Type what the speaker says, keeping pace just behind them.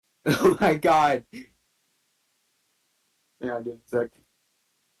Oh my god. Yeah, give a sec.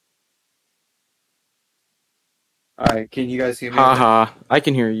 Alright, can you guys hear me okay? Haha, I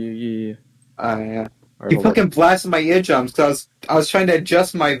can hear you. Yeah. Yeah. Alright, You hold up. fucking blasted my eardrums because I was trying to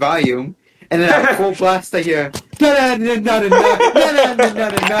adjust my volume, and then at full blast I hear na na na na na na na na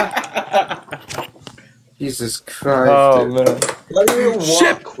na na. Jesus Christ, Oh dude. man. What do you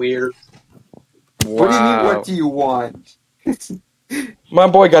Shit! want, queer? What do you mean, what Wow. do you want? My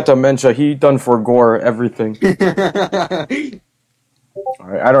boy got dementia. He done for gore everything.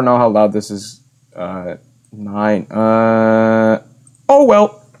 Alright, I don't know how loud this is. 9. Oh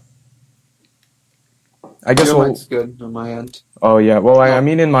well. I guess Your we'll. mic's good on my end. Oh yeah. Well, I Oh,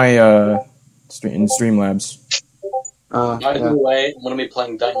 mean in my in Streamlabs. By the yeah. way, I'm gonna be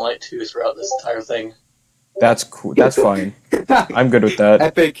playing Dying Light 2 throughout this entire thing. That's cool. That's fine. I'm good with that.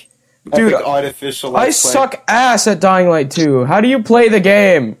 Epic, Dude, epic artificial I let's play. suck ass at Dying Light 2. How do you play the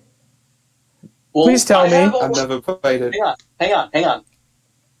game? Well, Please tell I me. have I've never played it. hang on.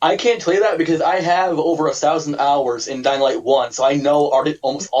 I can't tell you that because I have over 1,000 hours in Dying Light 1, so I know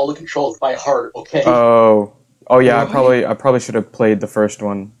almost all the controls by heart, okay? Oh, yeah. Really? I probably should have played the first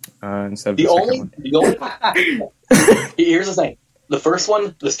one instead of the second one. Here's the thing. The first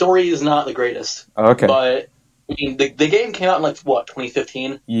one, the story is not the greatest. Okay. But, I mean, the game came out in,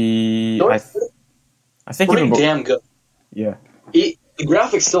 2015? I think Pretty even damn good. yeah. The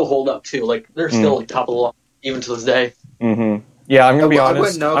graphics still hold up, too. They're still top of the line, even to this day. Mm-hmm. Yeah, I'm gonna be I honest.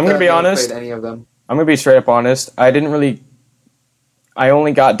 wouldn't know I'm 'cause gonna be I've never honest. played any of them. I'm gonna be straight up honest. I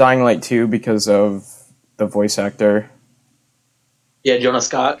only got Dying Light 2 because of the voice actor. Yeah, Jonah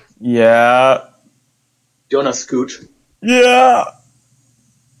Scott. Yeah. Jonah Scoot. Yeah.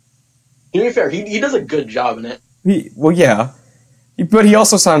 To be fair, he does a good job in it. Yeah. But he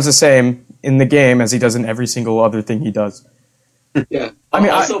also sounds the same in the game as he does in every single other thing he does. Yeah. I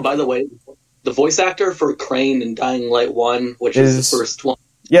mean, also, by the way, the voice actor for Crane in Dying Light 1, which is the first one.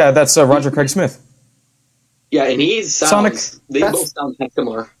 Yeah, that's Roger Craig Smith. Yeah, and Sonic. They both sound kind of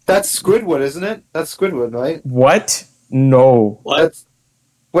similar. That's Squidward, isn't it? That's Squidward, right? What? No. What?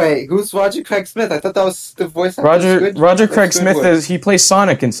 Wait, who's Roger Craig Smith? I thought that was the voice actor. Roger Craig That's Smith Squidward. he plays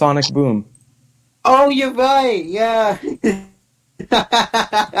Sonic in Sonic Boom. Oh, you're right. Yeah.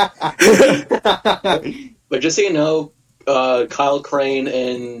 But just so you know, Kyle Crane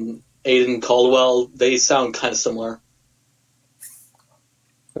and Aiden Caldwell, they sound kind of similar.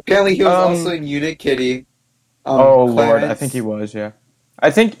 Apparently, he was also in Unit Kitty. Oh Lord, I Clarence, think he was. Yeah,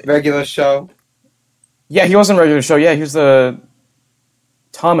 I think. regular show. Yeah, he was on regular show. Yeah, he was the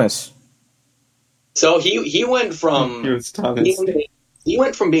Thomas. So he went from He was Thomas. he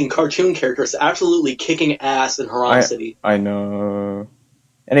went from being cartoon characters to absolutely kicking ass in Haran City. I know.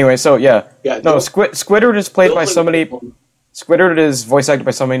 Anyway, so yeah. No, Squidward is played by somebody. Squidward is voice acted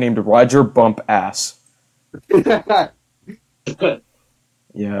by somebody named Roger Bump Ass.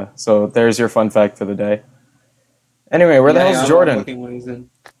 Yeah, so there's your fun fact for the day. Anyway, where the hell's Jordan? I'm looking when he's in.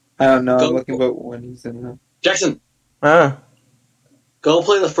 I don't know. I'm looking about when he's in now. Jackson, Huh? go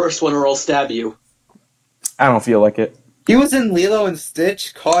play the first one or I'll stab you. I don't feel like it. He was in Lilo and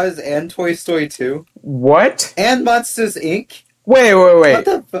Stitch, Cars, and Toy Story 2. What? And Monsters, Inc. Wait. What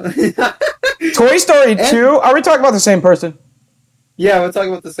the fuck? Toy Story 2? Are we talking about the same person? Yeah, we're talking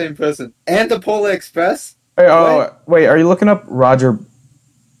about the same person. And the Polar Express? Wait, are you looking up Roger?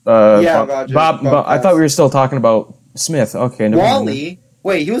 Yeah, Roger. Bob, I thought we were still talking about Smith. Okay, never mind. Wally?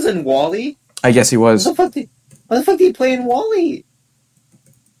 Wait, he was in Wally? I guess he was. What the fuck did he play in Wally?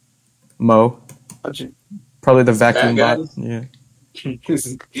 Mo. Probably the vacuum Bad bot. Yeah.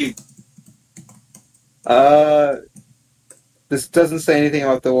 This doesn't say anything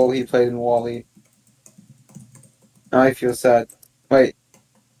about the role he played in Wally. Now I feel sad. Wait.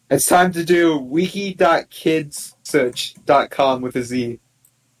 It's time to do wiki.kidssearch.com with a Z.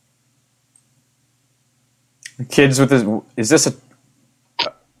 Kids with his.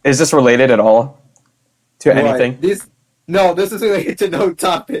 Is this related at all to anything? This is related to no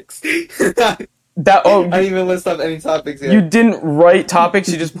topics. I didn't even list up any topics yet. You didn't write topics.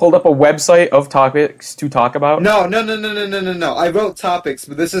 You just pulled up a website of topics to talk about. No. I wrote topics,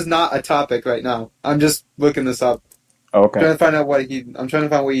 but this is not a topic right now. I'm just looking this up. Okay. I'm trying to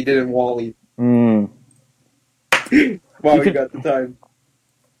find what he did in Wally. Hmm. While we got the time.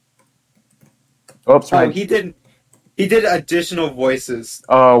 Oops. Oh, he did additional voices.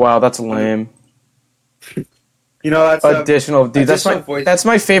 Oh wow, that's lame. You know, that's additional. Dude, that's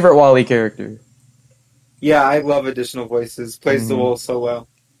my favorite Wally character. Yeah, I love additional voices. Plays the role so well.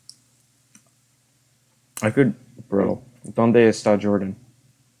 Bro. Donde está Jordan?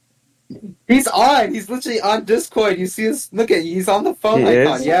 He's on. He's literally on Discord. You see his? Look at. He's on the phone He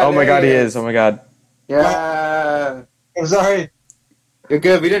icon. is? Yeah. Oh my god, he is. Oh my god. Yeah. I'm sorry. You're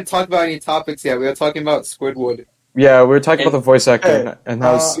good. We didn't talk about any topics yet. We were talking about Squidward. Yeah, we were talking about the voice actor and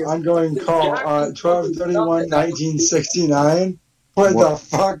how. I'm going to call 12/31/1969. What the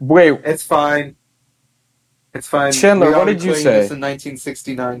fuck? Wait, It's fine. It's fine. Chandler, We what are did you recording say? This in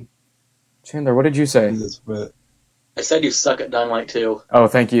 1969. Chandler, what did you say? I said you suck at Dynamite 2. Oh,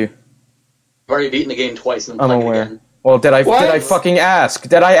 thank you. I've already beaten the game twice and I'm I'm playing aware. again. Well, did I What? fucking ask?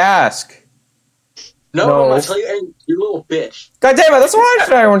 Did I ask? No, No. I'm gonna tell you, hey, you little bitch. God damn it! That's what I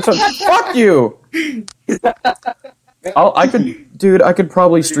said. Fuck you. I could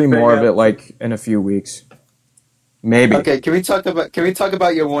probably stream more of it like in a few weeks, maybe. Okay, can we talk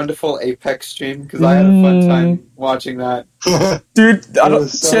about your wonderful Apex stream? Because I had a fun time watching that. Dude, so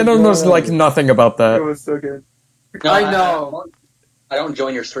Chandler knows good. like nothing about It that. was so good. No, I know. I don't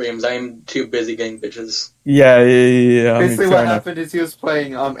join your streams. I'm too busy getting bitches. Yeah. I mean, Basically, fair what enough. happened is he was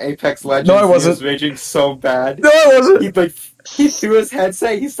playing Apex Legends. No, I wasn't. He was raging so bad. No, I wasn't. He threw his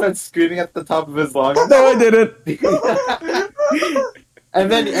headset. He started screaming at the top of his lungs. No, I didn't. And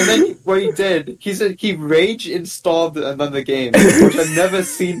then what he did, he said he rage installed another game, which I've never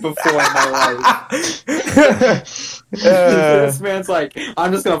seen before in my life. This man's like,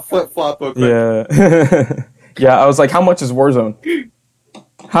 I'm just gonna flip flop real quick. Yeah. Yeah, I was like, how much is Warzone?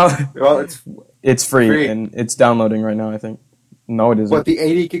 How? Well, It's free, Free. and it's downloading right now, I think. No, it isn't. what, the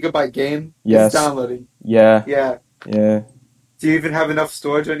 80 gigabyte game? Yes. It's downloading. Yeah. Yeah. Yeah. Do you even have enough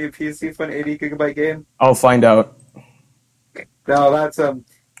storage on your PC for an 80 gigabyte game? I'll find out. No, that's Well,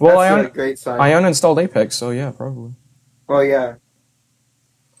 that's a great sign. I uninstalled Apex, so yeah, probably. Well, yeah.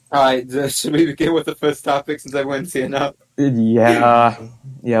 Alright, should we begin with the first topic since everyone's here now? Yeah.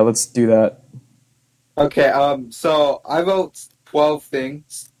 Yeah, let's do that. Okay, so I wrote 12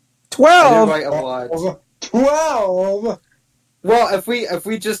 things. I 12? didn't write a lot. 12. Well, if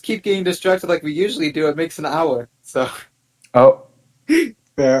we just keep getting distracted like we usually do, it makes an hour. So, Oh.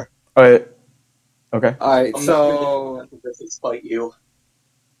 Fair. Okay. Okay. alright, I'm so not gonna despite you.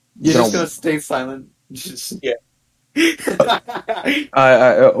 you're No. just gonna stay silent. Yeah.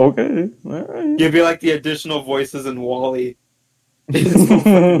 Okay. Alright. You'd be like the additional voices in Wall-E. They just won't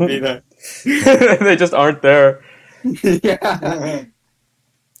fucking be there. They just aren't there. Yeah.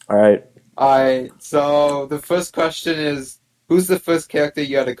 Alright. Alright, so the first question is, who's the first character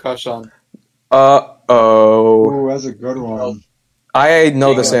you had a crush on? Uh-oh. Ooh, that's a good one. I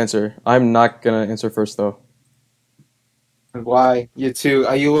know this Yeah. answer. I'm not gonna answer first, though. And why? You two,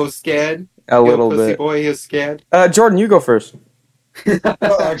 are you a little scared? A You little pussy bit. boy, you're scared? Jordan, you go first.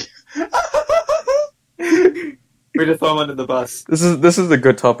 Fuck. Way to throw him under the bus. This is a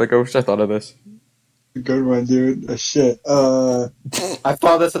good topic. I wish I thought of this. Good one, dude. Shit. I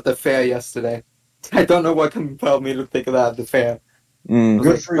saw this at the fair yesterday. I don't know what compelled me to think of that at the fair. I Mm. was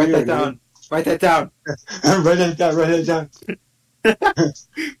Good like, for write you, that dude. down. Write that down. Write it down. Write it down.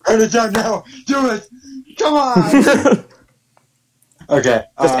 Write it down now. Do it. Come on. Okay.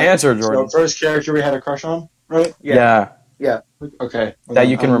 Just answer, So Jordan. first character we had a crush on, right? Yeah. Okay. That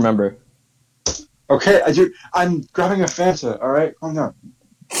you can remember. Okay, I'm grabbing a Fanta. All right, calm down.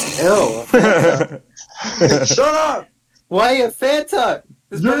 Ew. Shut up. Why a Fanta?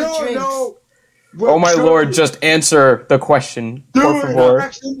 There's better drinks. No. Oh my Shut lord, up. just answer the question. Do Por it. favor.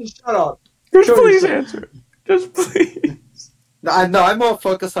 Actually, shut up. Just Show please yourself. answer. Just please. No, I'm more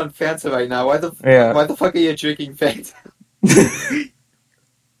focused on Fanta right now. Why the fuck are you drinking Fanta?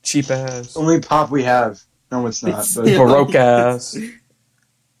 Cheap ass. Only pop we have. No, it's not. It's- but- Baroque ass.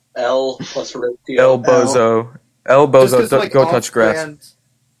 L plus ratio. El Bozo. El Just Bozo, get some, like, go touch grass. off-brand-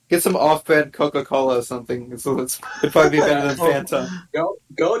 Get some off-brand Coca-Cola or something. So it'd probably be better than Fanta.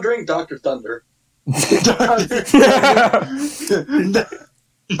 Go drink Dr. Thunder.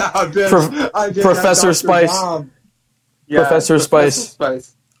 Nah, bitch. Pro- I did Professor have Dr. Spice. Bob. Yeah, Professor Spice.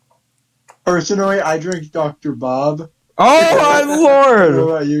 Personally, I drink Dr. Bob. Oh my What lord!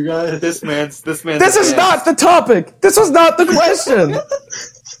 about you guys? This man's. This is not the topic! This was not the question!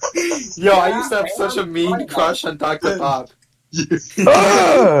 Yo, I used to have such a mean crush on Dr. Bob.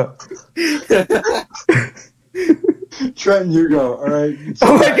 Ugh. Trenton, you go. All right.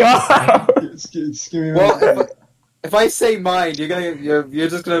 Oh my god! Give me Well, if I say mine, you're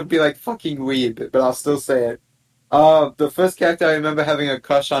just gonna be like fucking weeb, but I'll still say it. The first character I remember having a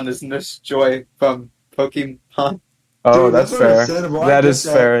crush on is Nurse Joy from Pokemon. Oh, Dude, that's what I fair. said, bro. I That get is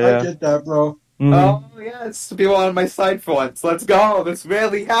fair, I yeah. get that, bro. Mhm. Oh yeah, it's the people on my side for once. Let's go. This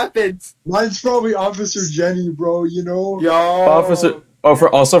rarely happens. Mine's probably Officer Jenny, bro. You know. Yo, Officer. Oh,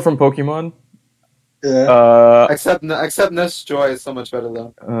 also from Pokemon? Yeah. Except Nurse Joy is so much better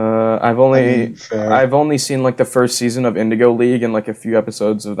though. I've only seen like the first season of Indigo League and like a few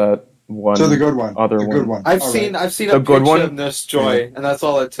episodes of that one. So the good one. Other the one. Good one. I've seen a picture of Nurse Joy, and that's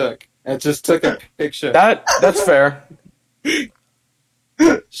all it took. It just took a picture. That's fair.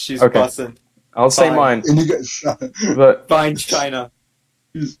 She's Okay. bussin'. I'll say Fine. mine. Indigo. But Fine China.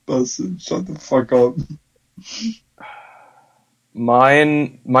 He's busting. Shut the fuck up.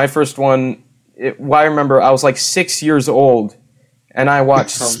 my first one. I remember I was like 6 years old, and I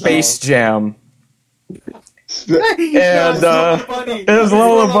watched Space Jam. And it was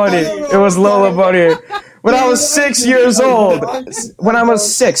Lola Bunny. It was Lola Bunny. When I was 6 years old. When I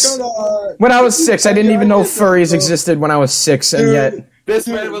was six, I didn't even know furries existed when I was 6, and yet. This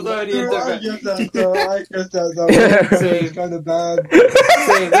man was already in I different. get that, though. I get that, though. Same. It's kind of bad. This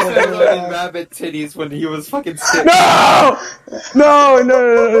man was already in rabbit titties when he was fucking 6.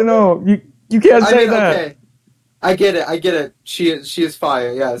 No! You can't say that. Okay. I get it. She is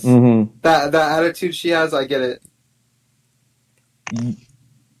fire. Yes. Mm-hmm. That attitude she has, I get it.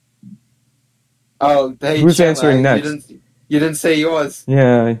 Oh, hey, Who's Chandler, answering next? You didn't say yours.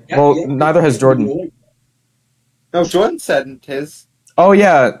 Yeah. Well, neither has Jordan. No, Jordan said his. Oh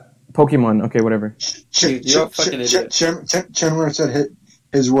yeah, Pokemon. Okay, whatever. You're a fucking idiot. Chandler said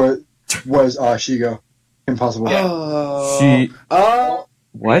his word was Shigo. Impossible. Oh. She. Oh.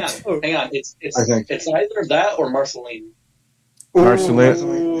 What? Hang on. It's I think. it's either that or Marceline. Marceline.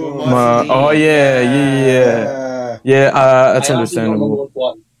 Oh yeah. That's I honestly don't remember understandable. which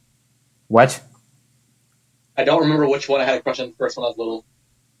one. What? I don't remember which one I had a crush on the first when I was little.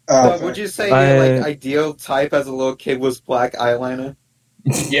 But would you say your ideal type as a little kid was black eyeliner?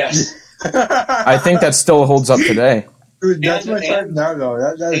 Yes. I think that still holds up today. Dude, that's my type now, though.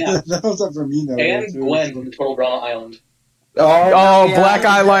 That was up for me now. And Gwen from the Total Drama Island. Oh, black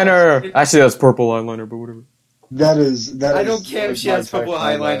eyeliner. Actually, that's purple eyeliner, but whatever. That is. I don't care if she has purple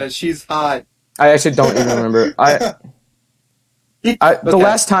eyeliner. She's hot. I actually don't even remember. The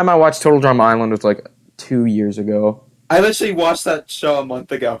last time I watched Total Drama Island was like 2 years ago. I literally watched that show a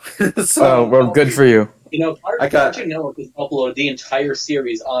month ago. Oh, well, good for you. You know, Cartoon Network has uploaded the entire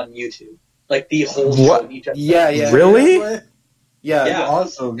series on YouTube. Like, the whole What? show. Each episode. Yeah. Really? Yeah. Yeah.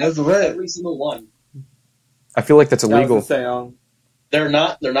 Awesome. That's lit. Every single one. I feel like that's illegal. They're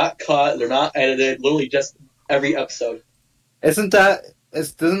not cut, they're not edited, literally just every episode. Doesn't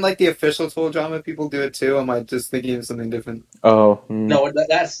like the official Total Drama people do it too? Or am I just thinking of something different? Oh. No,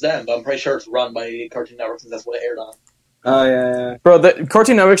 that's them, but I'm pretty sure it's run by Cartoon Network since that's what it aired on. Oh, yeah. Bro, the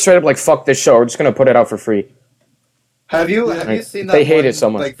Cartoon Network straight up like, fuck this show. We're just gonna put it out for free. Have you seen that They hate it so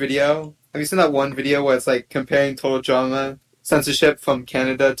much. Like, video? Have you seen that one video where it's like comparing Total Drama censorship from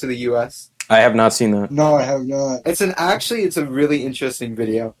Canada to the US? I have not seen that. No, I have not. It's a really interesting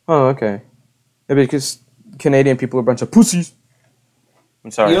video. Oh, okay. Yeah, because Canadian people are a bunch of pussies.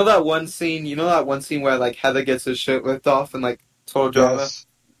 I'm sorry. You know that one scene where like Heather gets her shirt ripped off in like Total Drama? Yes.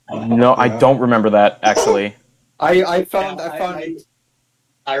 No, I don't remember that, actually. I found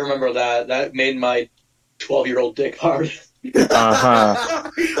I remember that. That made my 12-year-old dick hard. Uh-huh.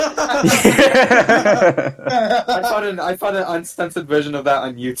 I found an uncensored version of that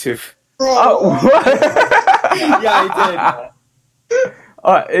on YouTube. Oh, what? Yeah, I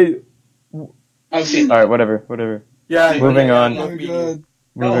did. I've seen. All right, whatever. Yeah. Moving on. Oh my god.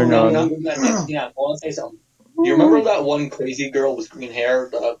 Moving on. Yeah, I want to say something. Do you remember that one crazy girl with green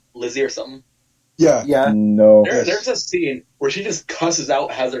hair, Lizzie or something? Yeah. Yeah. No. There's a scene where she just cusses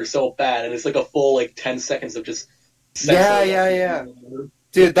out Heather so bad, and it's like a full 10 seconds of just. Yeah.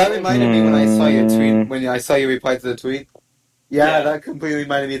 Dude, that reminded me when I saw your tweet. When I saw you reply to the tweet. Yeah, that completely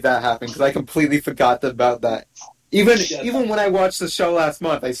reminded me of that happened because I completely forgot about that. Even when I watched the show last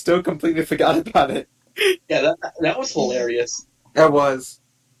month, I still completely forgot about it. Yeah, that was hilarious. It was.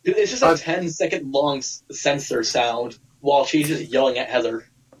 It's just a 10-second long censor sound while she's just yelling at Heather.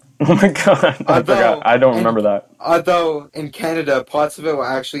 Oh my god, I forgot. I don't remember that. Although, in Canada, parts of it were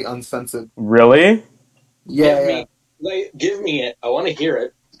actually uncensored. Really? Yeah. Give me it. I want to hear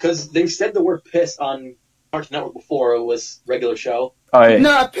it. Because they've said the word piss on Cartoon Network before it was regular show.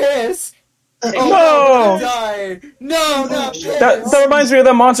 Not piss! No! No, not piss! That reminds me of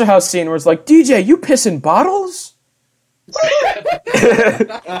the Monster House scene where it's like, DJ, you piss in bottles?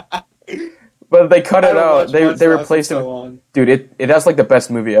 But they cut it out. They replaced it. Dude, it has the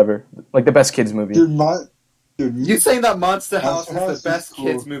best movie ever. Like the best kids movie. Dude, you saying that Monster House is the best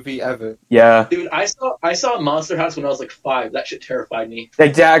kids movie ever? Yeah. Dude, I saw Monster House when I was 5. That shit terrified me.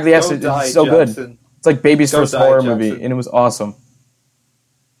 Exactly. Yes, it's so good. It's like baby's first horror movie, and it was awesome.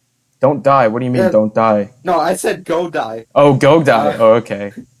 Don't die. What do you mean, don't die? No, I said go die. Oh, go die. Oh,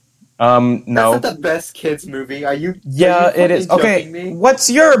 okay. No. That's not the best kids movie. Are you? Yeah, are you it is. fucking Okay, joking me?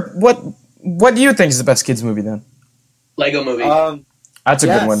 what do you think is the best kids movie then? Lego Movie. That's a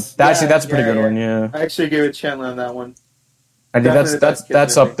good one. Yes, Actually, that's a yeah, pretty good yeah. one. Yeah, I actually agree with Chandler on that one. I think Definitely the best kids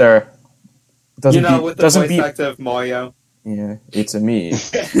that's movie. up there. Doesn't beat, with the doesn't voice beat. actor of Mario. Yeah, it's a me,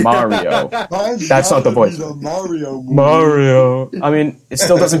 Mario. Mine's That's not the gotta be voice. the Mario movie. Mario. I mean, it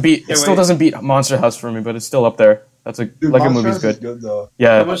still doesn't beat. It Yeah, still wait. doesn't beat Monster House for me, but it's still up there. That's a Dude, Lego Monster movie's House is good. though.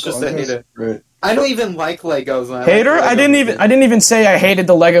 Yeah. Someone's just a Monster House hater. is great. I don't even like Legos. And I Hater? like I didn't even say I hated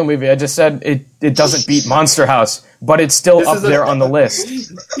the Lego movie. I just said it doesn't beat Monster House, but it's still This up is there on the list.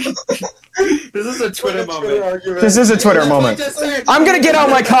 This is a Twitter moment. This is a Twitter That's what I moment. just said. I'm gonna get out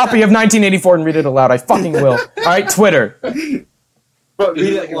my copy of 1984 and read it aloud. I fucking will. All right, Twitter. But This read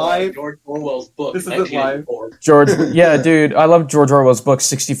is it like live. George Orwell's book. This isn't live. 1984. George, yeah, dude, I love George Orwell's book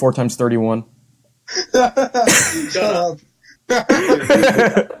 64 times 31. Shut up.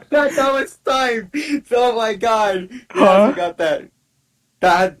 That was timed. Oh my god. Yeah, Huh? I forgot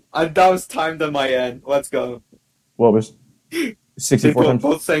that. That was timed on my end. Let's go. What was 64 People times?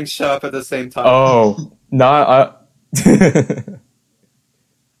 both saying shut up at the same time. Oh, not.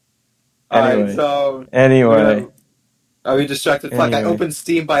 Alright, anyway. so Anyway, are we distracted? Fuck, I Anyway. opened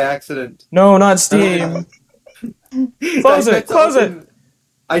Steam by accident. no, not Steam. Close I it, meant to close open-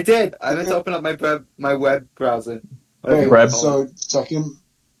 I did. I meant to open up my web browser. Wait, Reb. so second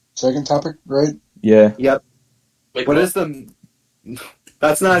topic, right? Yeah. Yep. Like, What is the...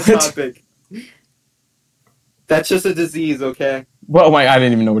 That's not a topic. That's just a disease, okay? Well, I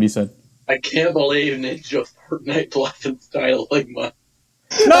didn't even know what he said. I can't believe Ninja Fortnite Black in style Ligma.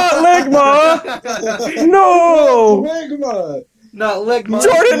 Not Ligma! No! Magma! Not Ligma.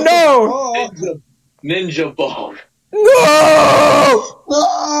 Jordan, no! Oh, Ninja Ball. No!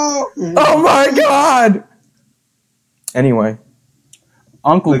 no! Oh my god! Anyway.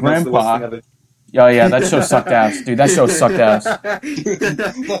 Uncle Ligma's the worst Grandpa. thing ever. Yeah, that show sucked ass. Dude, that show sucked ass.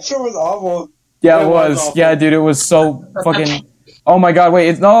 That show was awful. Yeah, It it was was. awful. Yeah, dude, it was so fucking... Oh my god, wait.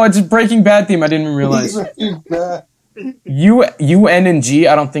 It's a Breaking Bad theme. I didn't even realize. U, N, and G,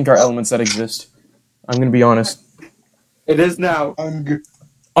 I don't think are elements that exist. I'm gonna be honest. It is now. I'm good.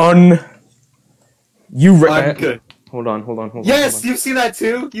 I'm good. Hold on. Yes, you've seen that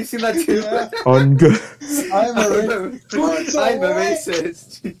too? You've seen that too? Yeah. Good. I'm a racist. I'm a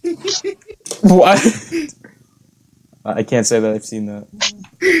racist. What? I can't say that I've seen that.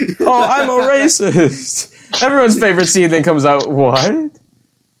 Oh, I'm a racist. Everyone's favorite scene then comes out. What?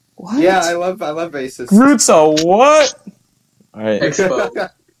 What? Yeah, I love racists. Groot's a what? All right. Expo.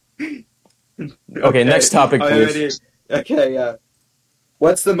 Okay, next topic, Are you please. ready? Okay, yeah.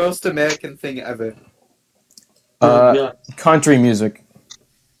 What's the most American thing ever? Yeah. Country music.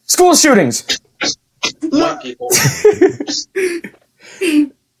 School shootings. White people.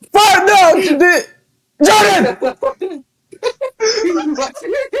 What? No, Jordan.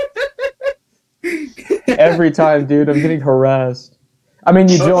 Every time, dude, I'm getting harassed. I mean,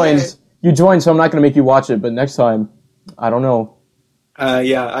 you joined, so I'm not gonna make you watch it. But next time, I don't know.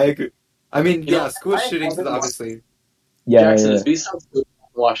 Yeah, I agree. I mean, You know, yeah, school I shootings is haven't obviously... Yeah, Jackson, yeah. is B sounds good. I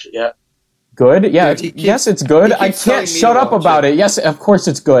haven't watched it yet. Good. Yeah, Dude, he keeps- yes, it's good. he I keeps telling can't me shut to up watch about it. it. Yes, of course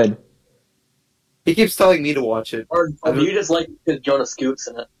it's good. He keeps telling me to watch it. Or do you just like because Jonah Scoots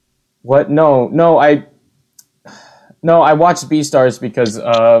in it? What? No, I watched Beastars because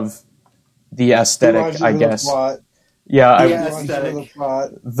of the aesthetic, I guess. Yeah, Yeah.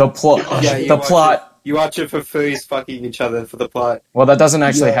 The plot. Yeah, you the watch plot. You watch it for furries fucking each other for the plot. Well, that doesn't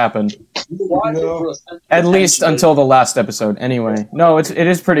actually Yeah. happen. You watch it for a sense of At least attention. until the last episode. Anyway, no, it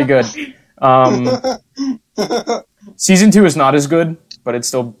is pretty good. Season 2 is not as good, but it's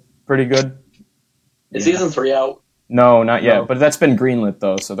still pretty good. Is season 3 out? No, not yet. No. But that's been greenlit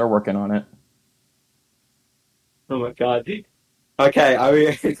though, so they're working on it. Oh my god. Okay, I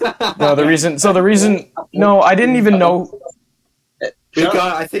mean... No, the reason. No, I didn't even know.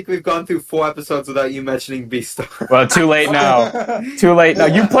 I think we've gone through 4 episodes without you mentioning Beastar. Well, too late now. Too late now.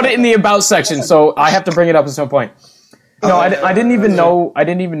 You put it in the about section, so I have to bring it up at some point. No, I didn't even know. I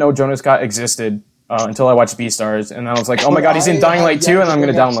didn't even know Jonah Scott existed until I watched Beastars, and I was like, oh my god, he's in Dying Light 2, and I'm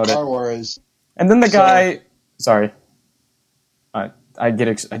gonna download Star it. Wars. And then the guy, sorry, I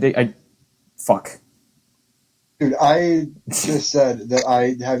fuck. Dude, I just said that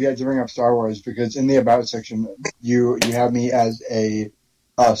I have yet to bring up Star Wars because in the About section, you have me as a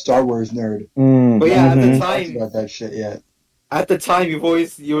Star Wars nerd. But yeah, at the Mhm. Talked time, about that shit yet. At the time, you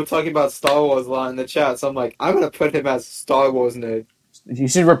were talking about Star Wars a lot in the chat, so I'm like, I'm gonna put him as Star Wars nerd. You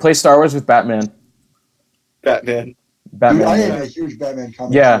should replace Star Wars with Batman. Batman. Batman. I movie. am a huge Batman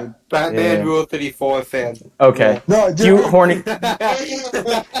comic. Yeah. Dude. Batman Yeah. Rule 34 fan. Okay. No, dude. You horny.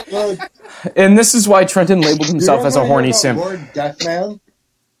 Look, And this is why Trenton labeled you himself don't as a wanna hear horny about simp. Lord Deathman?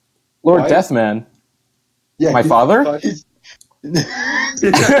 Lord What? Deathman. Yeah, My father? He's,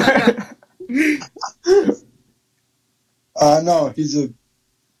 no, he's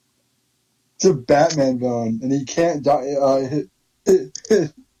a Batman villain, and he can't die.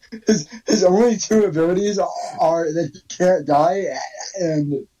 His only two abilities are that he can't die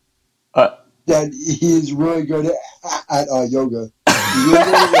and that he's really good at yoga. He's really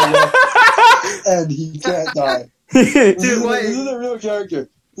good at yoga, and he can't die. Dude, what? This is a real character.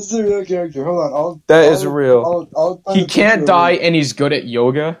 This is a real character. Hold on. That is real. I'll find He a can't picture die of and he's good at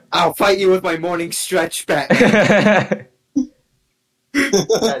yoga. I'll fight you with my morning stretch, Batman. You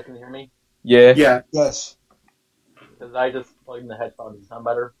guys can hear me? Yeah. Yeah. it. Yes. Because I just plugged in the headphones. Does it sound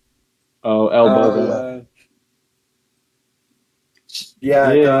better? Oh, elbow. Yeah,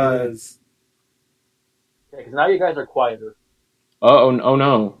 it Yeah. does. Yeah, because now you guys are quieter. Oh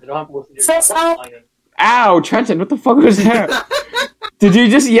no. I don't have to listen to your complaining. Ow, Trenton, what the fuck was that? Did you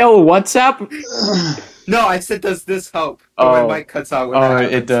just yell WhatsApp? No, I said, does this help? Oh. My mic cuts out when Oh, that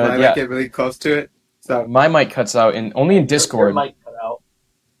it happens. does, When I yeah. get really close to it. So My mic cuts out only in Discord. Your mic cut out.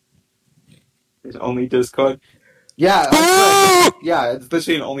 it's only Discord. Yeah, that's good. Yeah, it's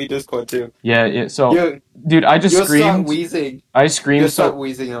literally an only Discord too. Yeah, so You, dude, I just you'll start screamed. wheezing. I You'll screamed start so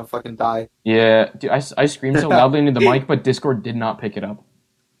wheezing and I'll fucking die. yeah, dude, I screamed so loudly into the mic, but Discord did not pick it up.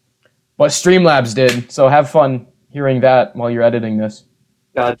 But Streamlabs did, so have fun hearing that while you're editing this.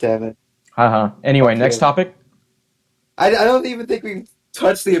 God damn it. Haha. Anyway, Okay. next topic. I don't even think we've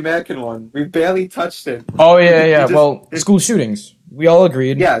touched the American one. We barely touched it. Oh yeah. just- Well, school shootings. We all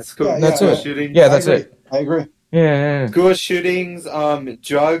agreed. Yeah, it's cool. Yeah, That's School it. Shootings. Yeah, that's it. I agree. Yeah. School shootings,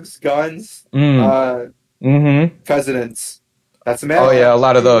 drugs, guns, presidents. That's America. Oh yeah, a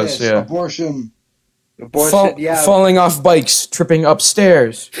lot of those. Yes, Yeah. Abortion. Abortion, yeah. Falling off bikes, tripping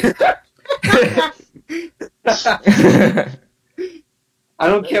upstairs. I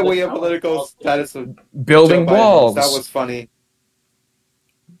don't care what your political status of Building Joe Biden is. walls. That was funny.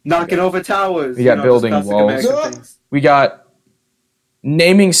 Knocking over towers. We got just building classic walls. American things. We got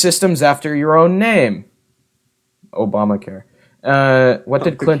naming systems after your own name. Obamacare. What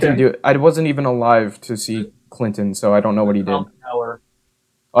did Clinton do? I wasn't even alive to see Clinton, so I don't know what he did. Trump Tower.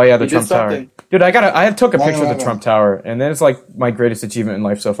 Oh yeah, the He did Trump Tower. something. Dude, I took a picture of the 9/11. Trump Tower, and then it's like my greatest achievement in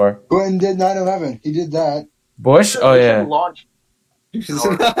life so far. Clinton did 9/11. He did that. Bush? Oh They yeah. launched This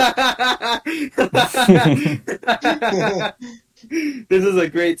is a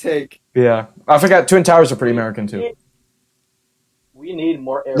great take. Yeah. I forgot Twin Towers are pretty American too. We need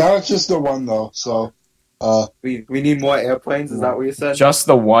more air. Now it's just the one though. So, We need more airplanes. Is that what you said? Just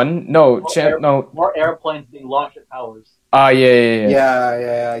the one? No, no. More airplanes being launched at towers. Yeah.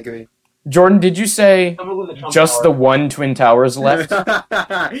 Yeah, I agree. Jordan, did you say Similar to the Trump just Tower. the one Twin Towers left?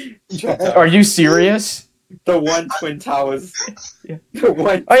 Are you serious? The one Twin Towers. Yeah. The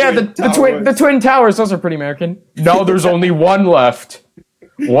one. Oh yeah, Twin the Twin Towers. Those are pretty American. No, there's only one left.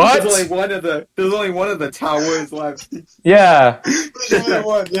 What? There's only one of the towers left. Yeah. there's only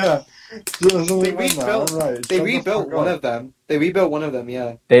one. Yeah. There's only They one now. rebuilt. I'm right. They Shut the rebuilt fuck one up. of them. They rebuilt one of them.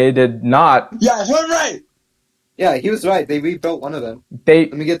 Yeah. They did not. Yeah, I'm right. Yeah, he was right. They rebuilt one of them. They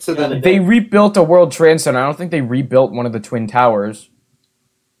Let me get to the. they rebuilt a World Trade Center. I don't think they rebuilt one of the Twin Towers.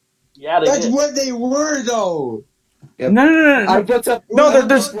 Yeah, they That's did. what they were though. Yep. No. I built up. No,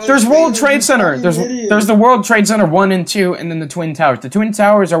 there's World Trade Center. There's Idiot. the World Trade Center 1 and 2, and then the Twin Towers. The Twin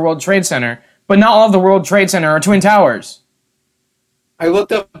Towers are World Trade Center, but not all of the World Trade Center are Twin Towers. I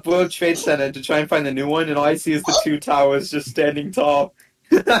looked up World Trade Center to try and find the new one, and all I see is the two towers just standing tall.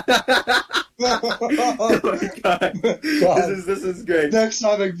 Oh my God. This is great. Next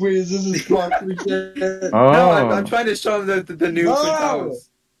topic, please. This is fuck. We can't. Oh. No, I'm trying to show them the new No. Twin Towers.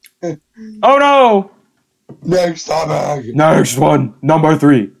 Oh no! Next topic. Next one, number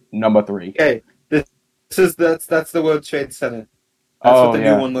 3. Number 3. Okay, that's the World Trade Center. That's Oh, what the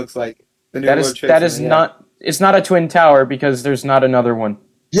yeah. new one looks like. The new That World is Trade that is Center, yeah. not. It's not a Twin Tower because there's not another one.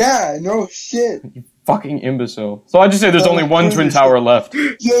 Yeah. No shit. Fucking imbecile. So I just say there's only one Twin Tower left.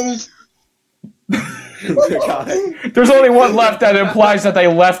 Yes. Oh, God. There's only one left. That implies that they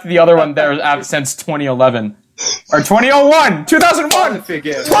left the other one there since 2011 or 2001, 2001,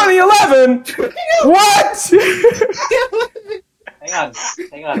 Figure. 2011. What?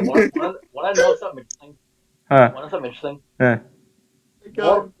 Hang on. Want to know something interesting? Huh? Want to know something interesting? Yeah.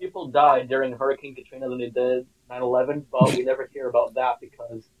 More people died during Hurricane Katrina than they did 9/11, but we never hear about that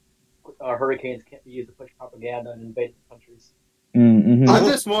because hurricanes can't be used to push propaganda and invade countries. Mm-hmm. I'm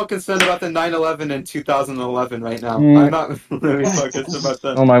just more concerned about the 9/11 in 2011 right now. Mm. I'm not really focused about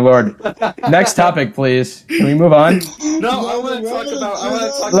that. Oh my lord. Next topic, please. Can we move on? No, I want to talk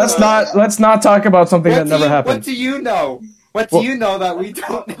about. Let's not talk about something that never happened. What do you know? What do you know that we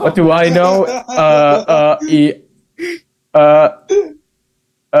don't know? What do I know?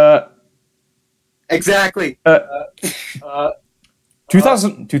 Exactly.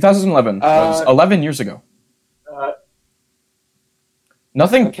 2011 was 11 years ago.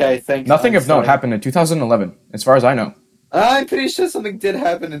 Nothing. Okay, thank you. Nothing of note happened in 2011, as far as I know. I'm pretty sure something did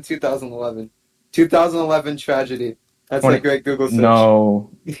happen in 2011. 2011 tragedy. That's a great Google search.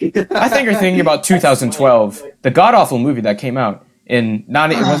 No. I think you're thinking about 2012, the god-awful movie that came out in...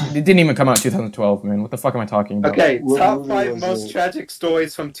 it didn't even come out in 2012, man. What the fuck am I talking about? Okay, top 5 most tragic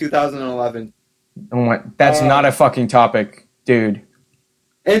stories from 2011. Oh my... That's not a fucking topic, dude.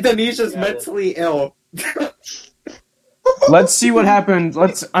 Indonesia's mentally ill. Let's see what happened.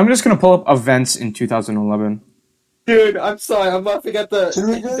 I'm just gonna pull up events in 2011. Dude, I'm sorry. I'm laughing at the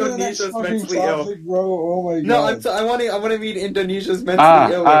Indonesia's mentally ill. Bro? Oh my god. No, I want to read Indonesia's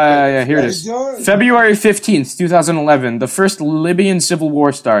mentally ill. Yeah, here it is. February 15th, 2011. The first Libyan civil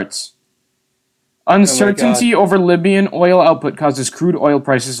war starts. Uncertainty over Libyan oil output causes crude oil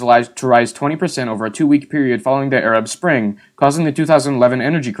prices to rise 20% over a 2-week period following the Arab Spring, causing the 2011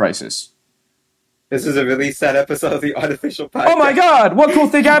 energy crisis. This is a really sad episode of the Artificial Podcast. Oh my god! What cool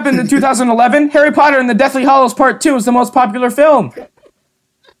thing happened in 2011? Harry Potter and the Deathly Hallows Part 2 is the most popular film.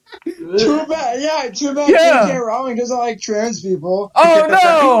 Too bad. Yeah, J.K. Rowling doesn't like trans people.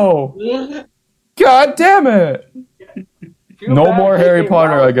 Oh no! God damn it! No more Harry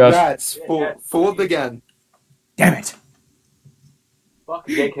Potter, I guess. That's fooled again. Damn it. Fuck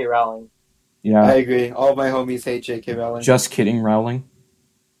J.K. Rowling. Yeah. I agree. All my homies hate J.K. Rowling. Just kidding, Rowling.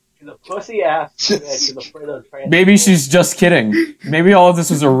 She's a pussy ass. She's afraid of trans Maybe she's just kidding. Maybe all of this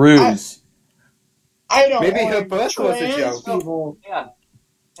was a ruse. I don't Maybe like her birth was a joke. people. Hang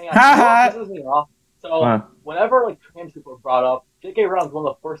on. This is me off. So, whenever like trans people are brought up, J.K. Rowling's one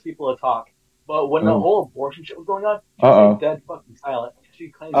of the first people to talk. But when the whole abortion shit was going on, she was dead fucking silent. She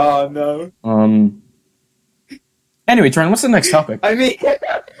claimed no. Anyway, Trent, what's the next topic? I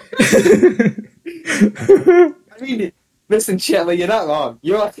mean, listen, Chandler, you're not wrong.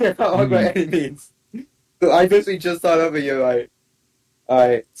 You're not wrong by any means. I basically just thought over you, right?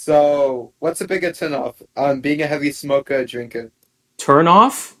 Alright, so what's a bigger turnoff? Being a heavy smoker or drinker? Turn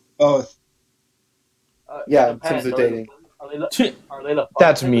off? Both. Yeah, in terms of dating. Are they the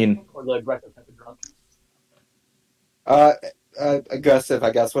That's mean. Or the aggressive type of drunk? Aggressive,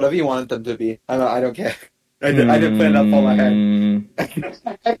 I guess. Whatever you want them to be. I don't care. I didn't plan that for my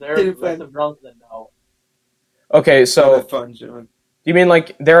head. They're aggressive drunk, then no. Okay, so fun, do you mean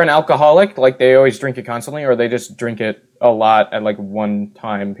like they're an alcoholic, like they always drink it constantly, or they just drink it a lot at like one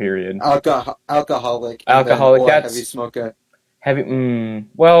time period? Alcoholic. Alcoholic. That's heavy smoker.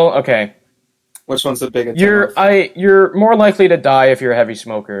 Well, okay. Which one's the bigger? You're more likely to die if you're a heavy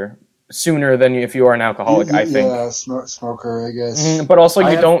smoker sooner than if you are an alcoholic. I think. Yeah, smoker, I guess. But also,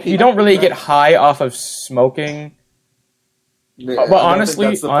 you don't really get high off of smoking. But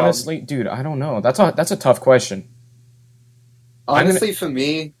honestly, dude, I don't know. That's a tough question. Honestly, for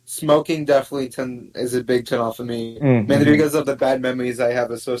me, smoking definitely is a big turn off for me. Mainly because of the bad memories I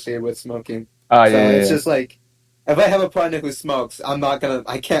have associated with smoking. It's just like, if I have a partner who smokes,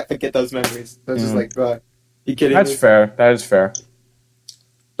 I can't forget those memories. So it's just like, bro, you kidding me? That's fair. That is fair.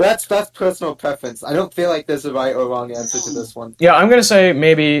 But that's personal preference. I don't feel like there's a right or wrong answer to this one. Yeah, I'm gonna say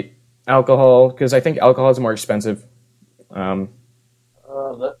maybe alcohol, because I think alcohol is more expensive. And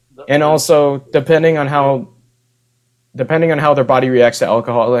also, depending on how their body reacts to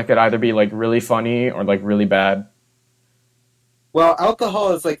alcohol, it could either be like really funny or like really bad. Well,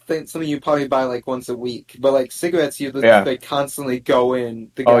 alcohol is like something you probably buy like once a week, but like cigarettes, they constantly go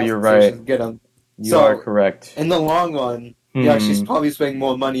in. You're right. And get them. You are correct. In the long run, you're actually probably spending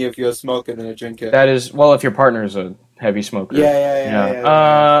more money if you're a smoker than a drinker. That is, well, if your partner's a heavy smoker.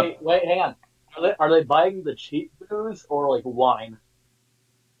 Yeah. Wait, hang on. Are they buying the cheap booze or like wine?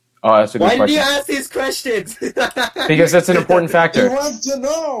 Oh, that's a good question. Why did you ask these questions? Because that's an important factor. You want to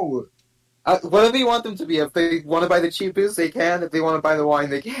know. Whatever you want them to be. If they want to buy the cheap booze, they can. If they want to buy the wine,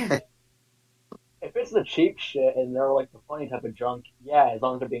 they can. If it's the cheap shit and they're like the funny type of drunk, yeah, as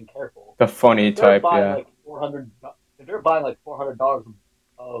long as they're being careful. The funny type, yeah. If they're buying like $400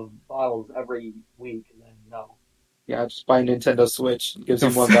 of bottles every week, then no. Yeah, just buy a Nintendo Switch. It gives you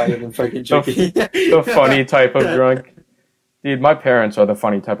more value than fucking drinking. The funny type of drunk. Dude, my parents are the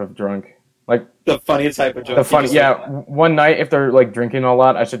funny type of drunk. Like the funny type of drunk. One night, if they're like drinking a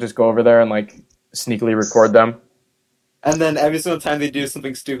lot, I should just go over there and like sneakily record them. And then every single time they do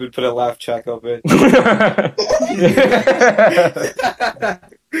something stupid, put a laugh track over it.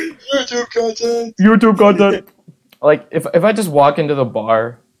 YouTube content. Like, if I just walk into the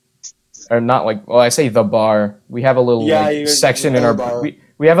bar, or not like, well, I say the bar, we have a little section in our bar.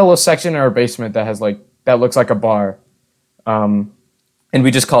 We have a little section in our basement that has that looks like a bar. And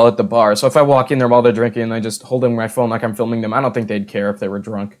we just call it the bar. So if I walk in there while they're drinking and I just hold in my phone like I'm filming them, I don't think they'd care if they were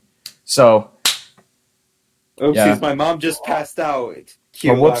drunk. So... Oopsies, my mom just passed out.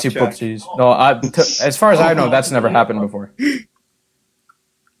 Well, whoopsie poopsies. No, as far as I know, that's never happened before.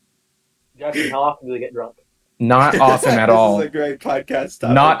 Jackson, how often do they get drunk? Not often at all. This is a great podcast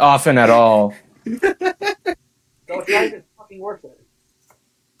topic. Not often at all. So it's not even fucking worth it.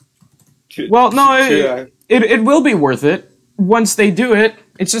 Well, no, it will be worth it once they do it.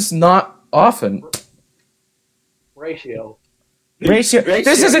 It's just not often. Ratio. This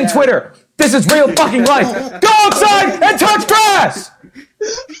isn't Twitter. This is real fucking life. Go outside and touch grass!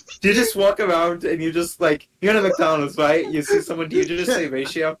 Do you just walk around and you just, like, you're in a McDonald's, right? You see someone, do you just say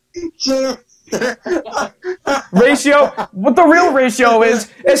ratio? Ratio? What the real ratio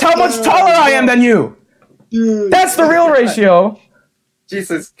is how much taller I am than you! Dude. That's the real ratio!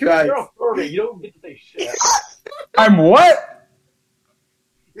 Jesus Christ. You're a furry, you don't get to say shit. I'm what?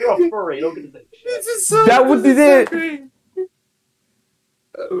 You're a furry, you don't get to say shit. This is so, That would be it.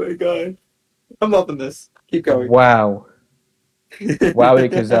 So oh my god. I'm loving this. Keep going. Wow.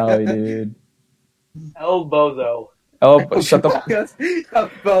 Wowie Kazowie, dude. El Bozo. Shut the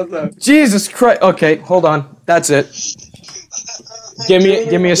Bozo. Jesus Christ. Okay, hold on. That's it. Give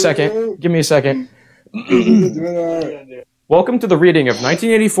me a second. Give me a second. Welcome to the reading of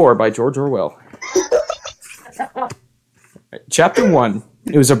 1984 by George Orwell. Chapter 1.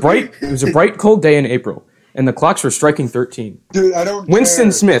 It was a bright, cold day in April, and the clocks were striking 13. Dude, I don't Winston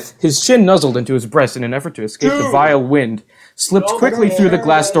care. Smith, his chin nuzzled into his breast in an effort to escape the vile wind, slipped quickly through the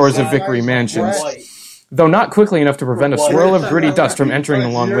glass doors of Vickery Mansions, though not quickly enough to prevent a swirl of gritty dust from entering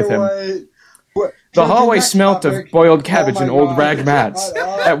along with him. The hallway smelt of boiled cabbage and old rag mats.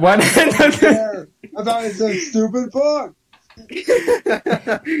 At one end of the... I thought it said stupid fuck.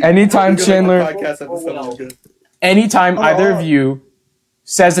 Anytime either of you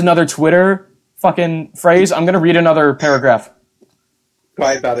says another Twitter fucking phrase, I'm gonna read another paragraph.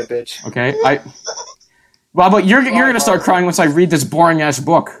 Cry about it, bitch. Okay, Well, but you're gonna start crying once I read this boring ass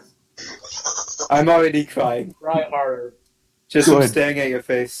book. I'm already crying. Cry harder. Just from staring at your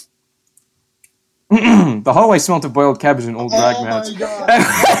face. The hallway smelt of boiled cabbage and old rag mats.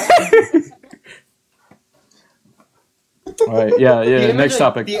 All right, yeah. Next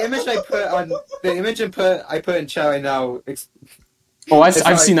topic. The image I put in chat right now.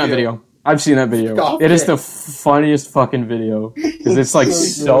 I've seen that video. I've seen that video. It is the funniest fucking video because it's like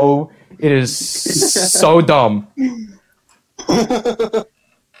so. It is so dumb.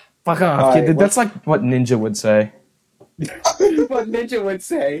 Fuck off, kid. That's like what Ninja would say. What Ninja would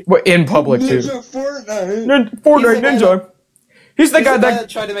say. What in public too. Fortnite Ninja. He's the guy that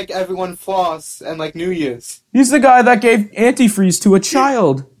tried to make everyone floss and like New Year's. He's the guy that gave antifreeze to a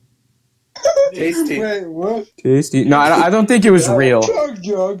child. Tasty. Wait, what? Tasty. No, I don't think it was real.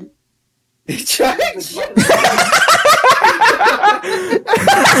 Jug.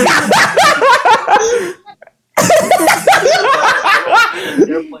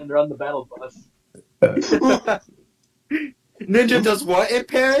 Airplane, they're on the battle bus. Ninja does what in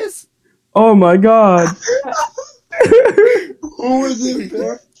Paris? Oh my god. Who was in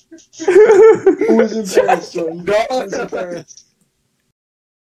Paris? Who was in Paris, Jordan? Who was in Paris?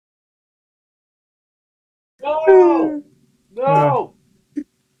 No! No!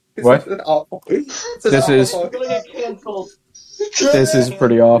 What? This is awful. This is I'm gonna get canceled. This is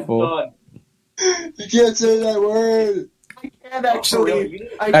pretty awful. Done. You can't say that word. I can't actually.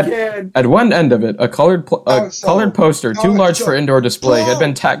 I can't. At one end of it, a colored colored poster, too large for indoor display, had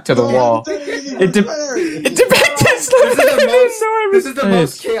been tacked to the wall. It depicted This is the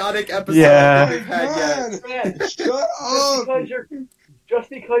most chaotic episode that we've had yet. Man, Shut up. just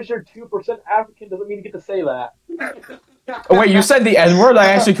because you're 2% African doesn't mean you get to say that. Oh wait, you said the N-word?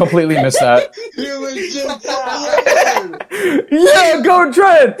 I actually completely missed that. You legit said the Yeah, go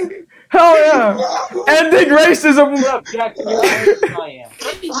Trent! Hell yeah! Ending racism! Shut up, Jackson, you're Irish than I am.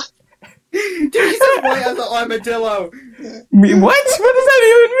 Dude, he's as white as an armadillo. What? What does that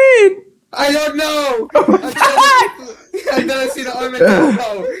even mean? I don't know. I've never seen an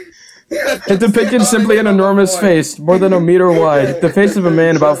armadillo. It depicted simply an enormous face, more than a meter wide, the face of a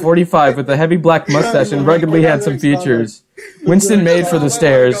man about 45 with a heavy black mustache and ruggedly handsome features. Winston made for the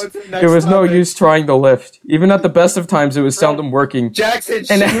stairs. There was no use trying the lift. Even at the best of times, it was seldom working. Jackson,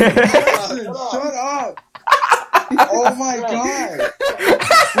 And Shut up. Oh my god!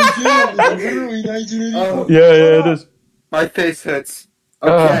 It's literally 1984. Yeah, it is. My face hurts.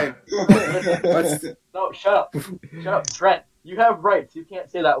 Okay. No, shut up. Shut up. Trent, you have rights. You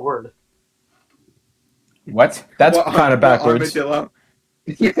can't say that word. What? That's kind of backwards. Armadillo?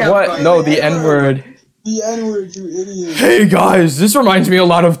 What? No, the N-word. The N-word, you idiot. Hey guys, this reminds me a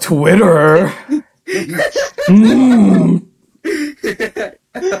lot of Twitter.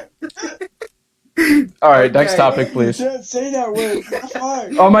 Alright, next topic, please. You can't say that word.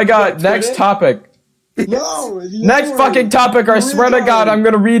 Fuck. Oh my god, next topic. No. Next fucking topic, I swear to god, I'm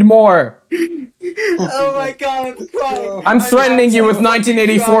gonna read more. Oh my god, I'm crying. I'm threatening you with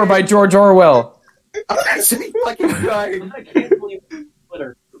 1984 by George Orwell. I'm actually fucking crying. I'm gonna cancel you on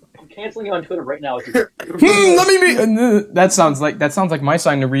Twitter. I'm canceling you on Twitter right now. Let me be. That sounds like my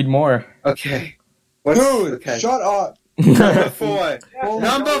sign to read more. Okay. Dude, shut up. Number 4.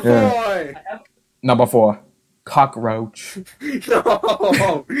 Number 4. Number 4. Cockroach.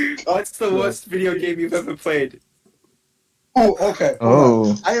 No. What's the worst video game you've ever played? Oh, okay.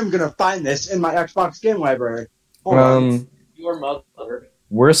 Oh. I am gonna find this in my Xbox game library. Hold on. Your mother.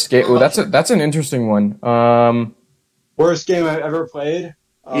 Worst game. Oh, that's an interesting one. Worst game I've ever played.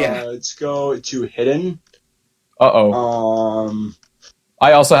 Yeah. Let's go to Hidden. I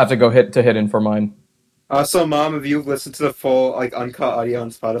also have to go to Hidden for mine. Also, Mom, if you've listened to the full uncut audio on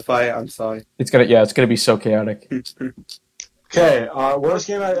Spotify, I'm sorry. It's gonna be so chaotic. Okay, worst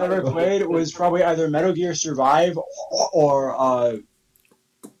game I've ever played was probably either Metal Gear Survive or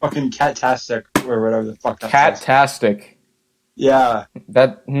fucking Cat-tastic or whatever the fuck that's Cat-tastic. Yeah.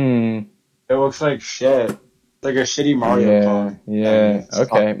 That It looks like shit. Like a shitty Mario clone. Yeah.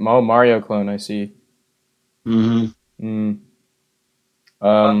 Okay. Mario clone, I see. Mm-hmm.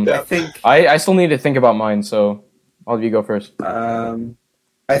 I think I still need to think about mine, so I'll have you go first. I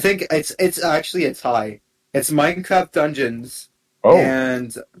think it's actually a tie. It's Minecraft Dungeons. Oh.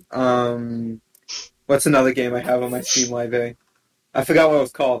 And what's another game I have on my Steam library? I forgot what it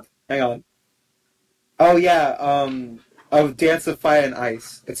was called. Hang on. Oh yeah, Dance of Fire and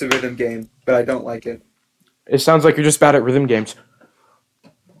Ice. It's a rhythm game, but I don't like it. It sounds like you're just bad at rhythm games.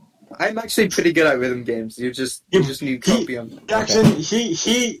 I'm actually pretty good at rhythm games. You just need copium. Jackson,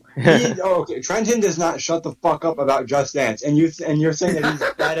 okay. Trenton does not shut the fuck up about Just Dance, and you're saying that he's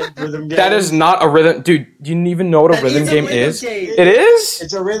bad at rhythm games. That is not a rhythm, dude. Do you even know what a rhythm game is? It is.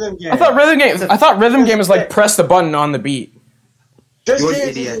 It's a rhythm game. I thought rhythm game is like press the button on the beat. You're an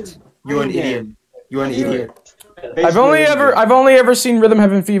idiot. You're an idiot. You're an idiot. I've only ever seen Rhythm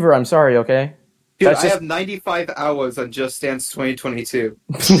Heaven Fever. I'm sorry, okay. Dude, I have 95 hours on Just Dance 2022.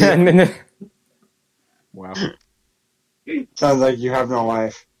 Wow. Sounds like you have no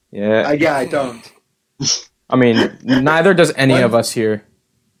life. Yeah. I don't. I mean, neither does any of us here.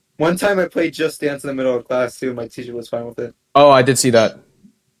 One time I played Just Dance in the middle of class too. My teacher was fine with it. Oh, I did see that.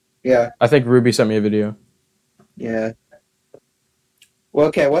 Yeah. I think Ruby sent me a video. Yeah. Well,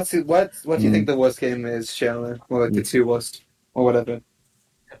 okay. What do you think the worst game is, Chandler? Or like the 2 worst, or whatever.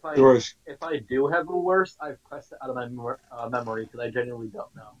 If I do have a worst, I've pressed it out of my memory because I genuinely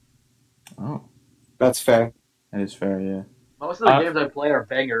don't know. Oh, that's fair. That is fair, yeah. Most of the games I play are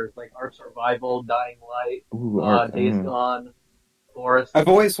bangers, like Ark Survival, Dying Light, Days Gone, Forest. I've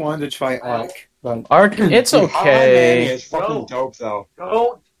always wanted to try Ark. But... Ark, it's okay. It's fucking dope, though.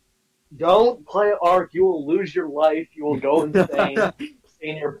 Don't play Ark. You will lose your life. You will go insane. Stay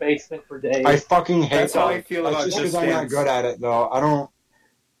in your basement for days. I fucking hate That's how I feel about just because I'm not good at it, though. I don't...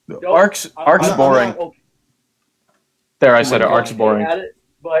 Ark's boring. There, I said it. Ark's boring.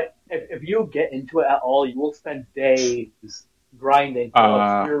 But if you get into it at all, you will spend days grinding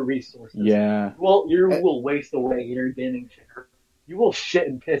for your resources. Yeah. Well, you will waste away in your gaming chair. You will shit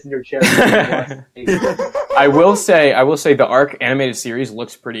and piss in your chair. I will say the Ark animated series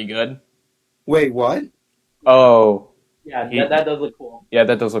looks pretty good. Wait, what? Oh. Yeah, that does look cool. Yeah,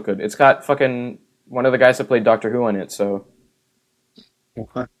 that does look good. It's got fucking one of the guys that played Doctor Who on it, so.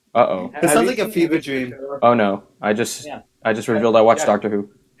 What? Uh-oh. It sounds like a fever dream. Oh no. I just revealed I watched Doctor Who.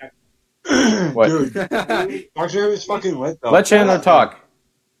 What? Dude, Doctor Who is fucking lit, though. Let Chandler talk.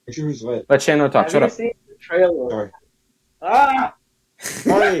 Doctor Who's lit. Let Chandler talk. Shut up. Have you seen the trailer? Sorry. Ah!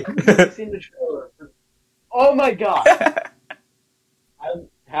 Sorry. Have you seen the trailer? Oh my god!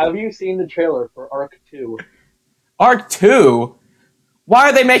 Have you seen the trailer for Ark 2? Ark 2? Why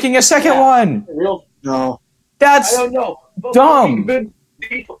are they making a second one? No. That's I don't know. But dumb. Vin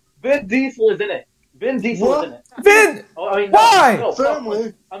Diesel is in it. Vin Diesel is in it. Vin! Oh, I mean, why? No,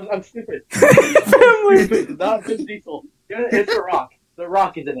 Family. I'm stupid. Family. Stupid. Not Vin Diesel. It's The Rock. The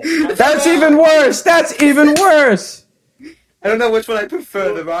Rock is in it. That's even worse. That's even worse. I don't know which one I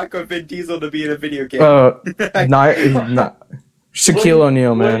prefer, The Rock or Vin Diesel to be in a video game. Not Shaquille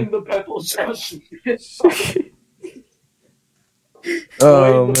O'Neal, man. The Pebble Shots.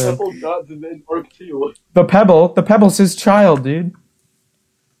 Oh man. The Pebble Shots and then Arc 2. The Pebble's his child, dude.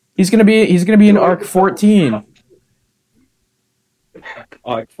 He's gonna be in Arc 14.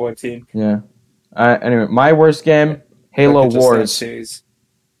 Arc 14. Yeah. Anyway, my worst game, Halo Wars.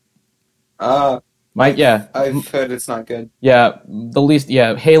 I've heard it's not good. Yeah,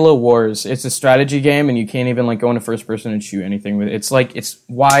 Halo Wars. It's a strategy game, and you can't even like go into first person and shoot anything with it. It's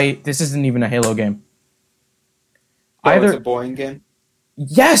why this isn't even a Halo game. It's a boring game.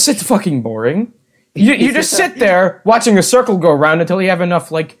 Yes, it's fucking boring. You just sit there watching a circle go around until you have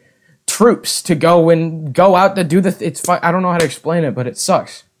enough like troops to go out to do I don't know how to explain it, but it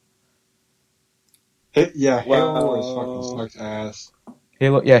sucks. Halo Wars fucking sucks ass.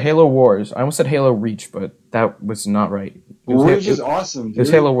 Halo Wars. I almost said Halo Reach, but that was not right. Reach is awesome, dude. It was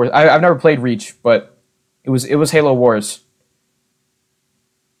Halo Wars. I've never played Reach, but it was Halo Wars.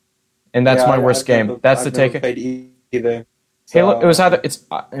 And that's my worst game. That's the take. I've never played either. So. Halo. It was either. It's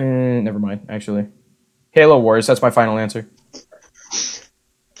never mind. Actually, Halo Wars. That's my final answer.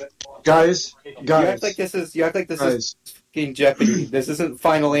 Guys. You act like this is fucking Jeopardy. This isn't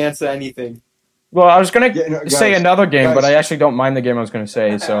final answer anything. Well, I was gonna say another game, but I actually don't mind the game I was gonna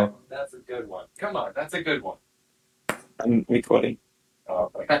say. So that's a good one. Come on, that's a good one. I'm recording.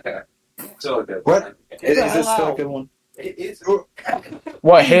 Oh, still a good one. What? Is this still a good one? It is.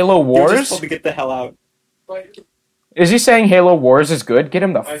 What, Halo Wars? You just told me to get the hell out. Is he saying Halo Wars is good? Get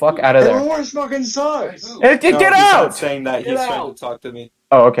him the fuck out of there. Halo Wars fucking sucks. Get out! He's saying that. He's trying to talk to me.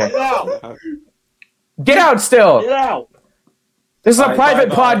 Oh, okay. Get out! Get out still! Get out! This is a private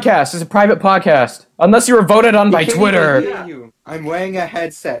podcast. This is a private podcast. Unless you were voted on by Twitter. Hear you. I'm wearing a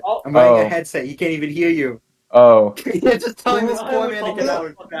headset. I'm wearing a headset. He can't even hear you. Oh. You're just telling this poor man to get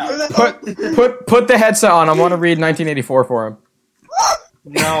out. Put the headset on. I want to read 1984 for him.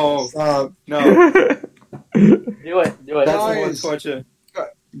 No. No. Do it. That's more torture.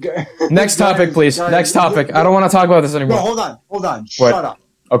 Next topic, please. Next topic. I don't want to talk about this anymore. No, hold on. Shut up.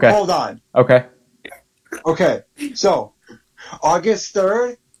 Okay. Hold on. Okay. So, August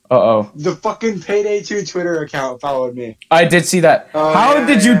 3rd, the fucking Payday 2 Twitter account followed me. I did see that. How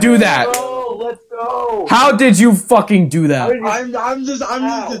did you do that? Let's go. How did you fucking do that? I'm just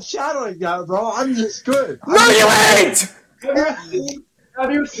a chat like that, bro. I'm just good. No, you ain't!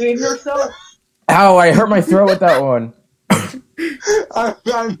 Have you seen yourself? Ow, I hurt my throat with that one.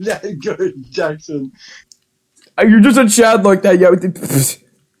 I'm that good, Jackson. You're just a chat like that, yeah.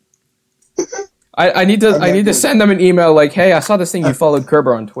 I need to send them an email like, hey, I saw this thing you followed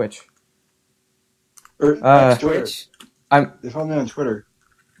Kerber on Twitch. Twitch? They followed me on Twitter.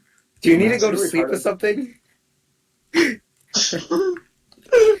 Do you need to go to sleep or something? Who's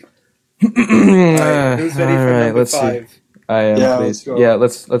ready for number 5? I am, please.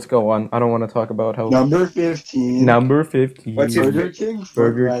 Let's go on. I don't want to talk about how... Number 15. What's your Burger King?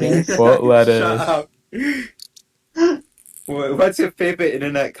 Burger King foot lettuce. Shut up. What's your favorite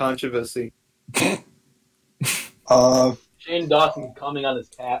internet controversy? Shane Dawson coming on his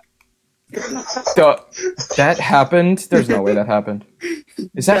cat. That happened? There's no way that happened.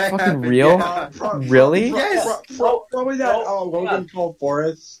 Is that fucking happened, real? Yeah. Really? Yes. Probably that Logan Paul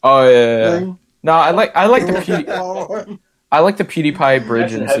Forest. Oh yeah. Thing. No, I like the I like the PewDiePie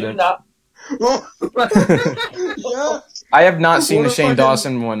bridge incident. Yeah. I have not seen the Shane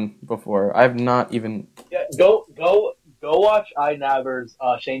Dawson one before. I have not even. Yeah, go watch iNaver's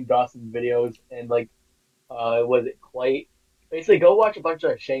Shane Dawson videos and was it quite? Basically, go watch a bunch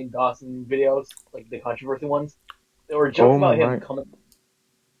of Shane Dawson videos, like the controversy ones. There were jokes about him coming.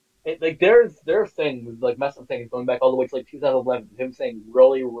 There's things like messed up things going back all the way to 2011. Him saying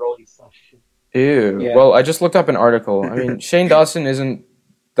really such shit. Ew. Yeah. Well, I just looked up an article. I mean, Shane Dawson isn't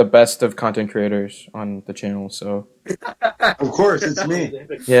the best of content creators on the channel, so. Of course, it's me.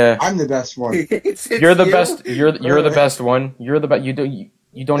 Yeah. I'm the best one. You're the best. You're the best one. You're the best. You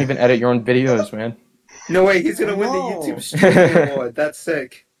don't even edit your own videos, man. No way, he's gonna win the YouTube Streaming Award. That's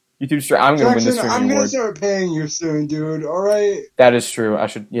sick. I'm gonna win the Streaming Award. I'm gonna start paying you soon, dude. All right. That is true. I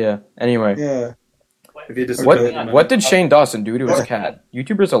should. Yeah. Anyway. Yeah. What did Shane Dawson do to his cat?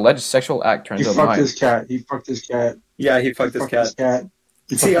 YouTubers allege sexual act trends online. He fucked his cat. Yeah, he fucked his cat.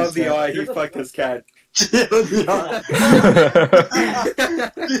 TLDR, he fucked his cat. TLDR,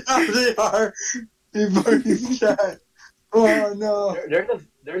 he fucked his cat. Oh no.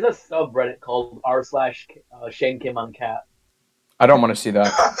 There's a subreddit called r/Shane Kim on cat. I don't want to see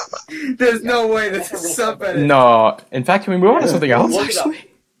that. There's no way that's a subreddit. No. In fact, can we move on to something else,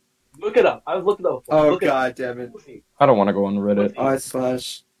 actually? Look it up. I was looking up. Oh god damn it! I don't want to go on Reddit. r/.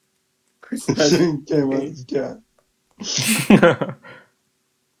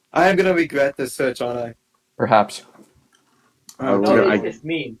 I am gonna regret this search, aren't I? Perhaps. It's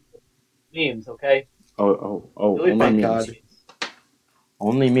memes. Memes, okay? Oh, really only memes.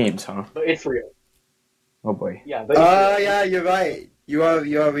 Only memes, huh? But it's real. Oh boy. Yeah, but yeah, you're right. You are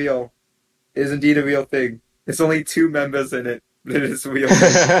real. It is indeed a real thing. There's only 2 members in it, but it is real.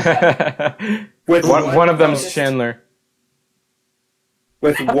 With one of them's Chandler.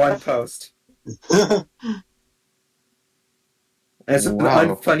 With 1 post. And it's an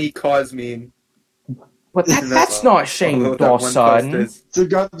unfunny cause meme. But that's not Shane Dawson. You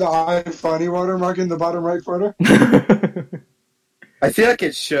got the iFunny watermark in the bottom right corner? I feel like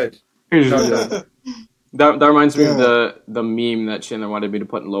it should. That reminds me of the meme that Chandler wanted me to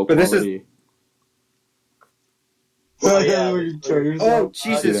put in low quality. Oh,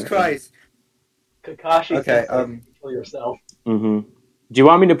 Jesus Christ. Kakashi. Okay, kill yourself. Mm-hmm. Do you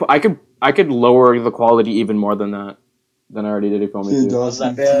want me to put... I could lower the quality even more than that. Than I already did if you want me to.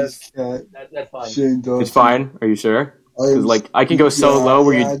 That's fine. It's fine? Are you sure? Because, I can go so low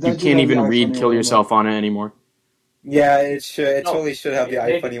where you can't even read kill yourself on it anymore. Yeah, it should. It totally should have the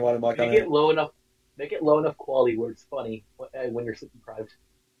iFunny watermark on it. Make it low enough quality where it's funny when you're sleep deprived.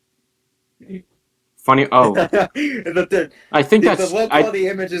 Funny? Oh. I think the low quality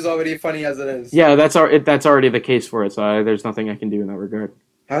image is already funny as it is. Yeah, that's already the case for it, so there's nothing I can do in that regard.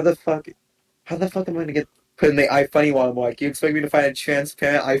 How the fuck am I going to get put in the iFunny watermark? You expect me to find a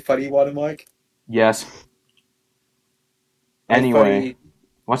transparent iFunny watermark? Yes. Anyway,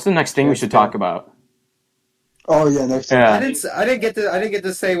 what's the next thing we should talk about? Oh yeah, next time. Yeah. I didn't get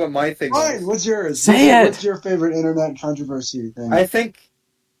to say what my thing was. What's yours? Say it. What's your favorite internet controversy thing? I think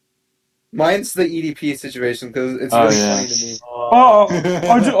mine's the EDP situation because it's really funny to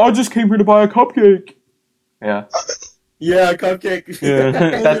me. I just came here to buy a cupcake. Yeah. Yeah, cupcake. Yeah.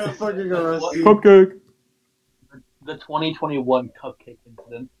 Cupcake. The 2021 cupcake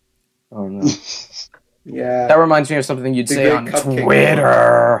incident. Oh no. Yeah. That reminds me of something you'd say on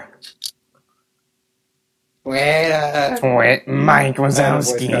Twitter. Mike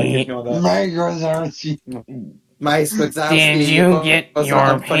Wazowski. Did you get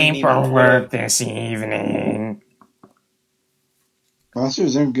your paperwork this evening?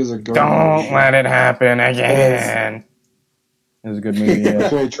 Monsters Inc. is a good Don't let it happen again. It was a good movie. Yeah.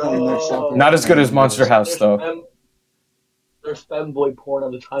 Not as good as Monster House, though. There's femboy porn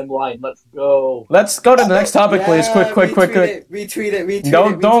on the timeline. Let's go. Let's go to the next topic, please. Quick. Retweet it.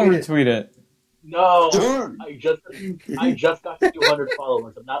 Don't retweet it. No, I just got 200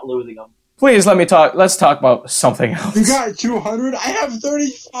 followers. I'm not losing them. Please let me talk. Let's talk about something else. You got 200? I have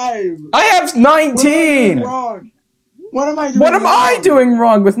 35. I have 19. What am I doing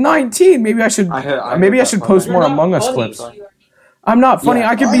wrong with 19? Maybe I should. Maybe I should post more Among Us clips. I'm not funny.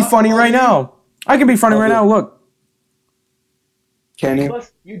 I could be funny right now. Look. Can you?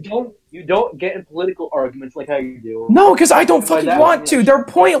 Plus, you don't get in political arguments like how you do. No, because I don't fucking want to. They're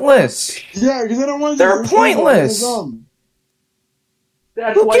pointless. Yeah, because I don't want to. They're pointless.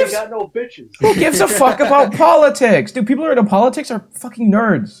 That's why you got no bitches. Who gives a fuck about politics? Dude, people who are into politics are fucking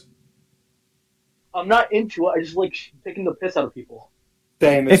nerds. I'm not into it. I just like taking the piss out of people.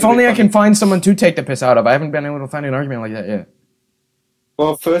 Damn, if only I can find someone to take the piss out of. I haven't been able to find an argument like that yet.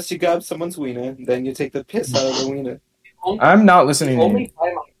 Well, first you grab someone's wiener, then you take the piss out of the wiener. I'm not listening to you.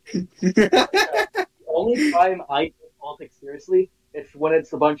 The only time I take politics seriously, it's when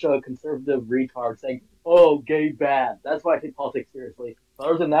it's a bunch of conservative retards saying, "Oh, gay bad." That's why I take politics seriously. But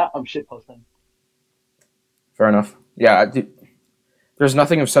other than that, I'm shitposting. Fair enough. Yeah, there's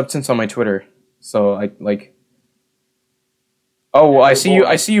nothing of substance on my Twitter, so I like. Oh, I see you.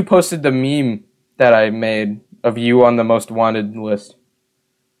 I see you posted the meme that I made of you on the most wanted list.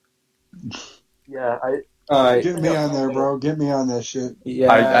 Yeah, get me on there, bro. Get me on that shit. Yeah,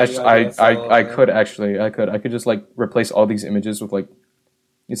 I could actually. I could just like replace all these images with like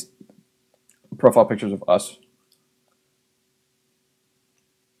these profile pictures of us.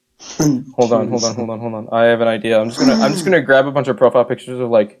 Hold on. I have an idea. I'm just gonna grab a bunch of profile pictures of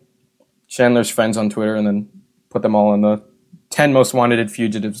like Chandler's friends on Twitter and then put them all on the 10 most wanted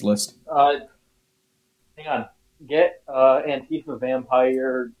fugitives list. Hang on. Get Antifa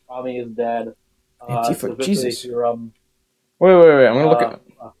Vampire. Tommy is dead. Antifa, Jesus. Your, wait. I'm gonna look at.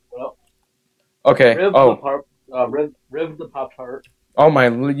 Okay. Riv the Pop-Tart. Oh my!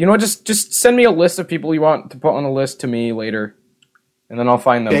 You know what? Just send me a list of people you want to put on a list to me later, and then I'll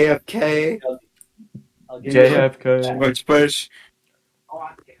find them. JFK. JFK. George Bush.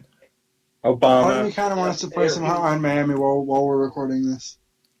 Obama. Part of me kind of wants to play some Hotline Miami while we're recording this.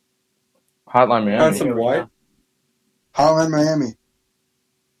 Hotline Miami. On some what? Hotline Miami.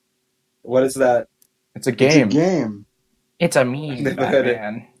 What is that? It's a game. It's a game. It's a meme,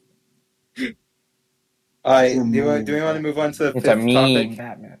 Batman. Alright, do we want to move on to the fifth topic?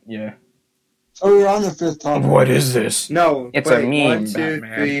 Batman. Yeah. So we're on the fifth topic. What is this? No, it's wait, a meme, 1, 2,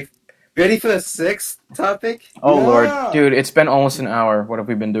 Batman. 3. Ready for the sixth topic? Oh, yeah. Lord. Dude, it's been almost an hour. What have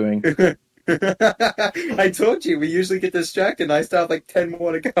we been doing? I told you, we usually get distracted, and I still have like 10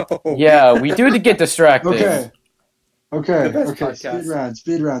 more to go. Yeah, we do to get distracted. Okay.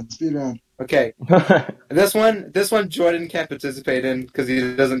 Speed round. Okay. This one Jordan can't participate in because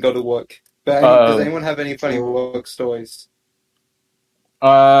he doesn't go to work. But does anyone have any funny work stories?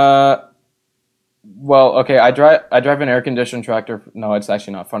 Well, okay, I drive an air-conditioned tractor. No, it's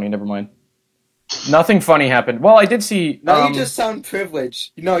actually not funny. Never mind. Nothing funny happened. Well, I did see. No, you just sound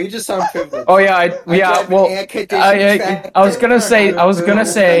privileged. No, you just sound privileged. Oh yeah, I was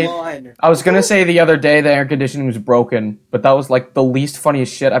gonna say the other day the air conditioning was broken, but that was like the least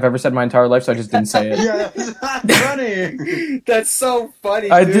funniest shit I've ever said in my entire life, so I just didn't say it. Yeah, that's not funny. That's so funny,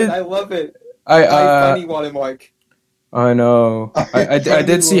 dude. I love it. My funny watermark. I know. I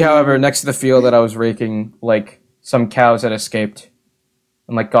did see, however, next to the field that I was raking, like some cows had escaped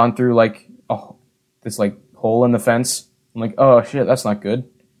and like gone through like this like hole in the fence. I'm like, oh shit, that's not good.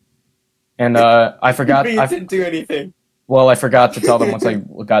 And I forgot. You didn't do anything. Well, I forgot to tell them once I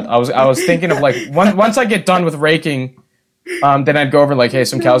got. I was thinking of like once I get done with raking, then I'd go over like, hey,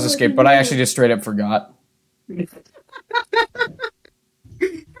 some cows escaped, but I actually just straight up forgot.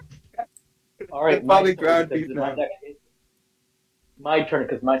 All right, probably ground my turn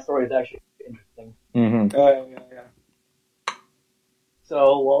because my story is actually interesting. Mm-hmm. Yeah.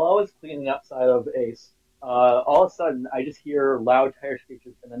 So while I was cleaning outside of Ace, all of a sudden I just hear loud tire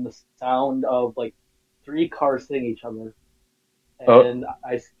screeches and then the sound of like 3 cars hitting each other, and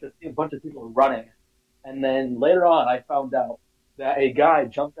I just see a bunch of people running. And then later on, I found out that a guy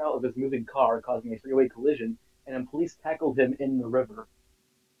jumped out of his moving car, causing a 3-way collision, and then police tackled him in the river.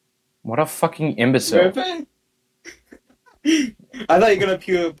 What a fucking imbecile! I thought you were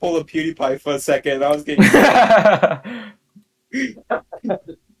gonna pull a PewDiePie for a second. I was getting.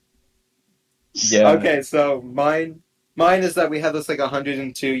 Yeah. Okay, so mine is that we had this like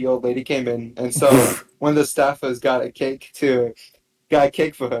 102-year-old lady came in, and so one of the staffers got a cake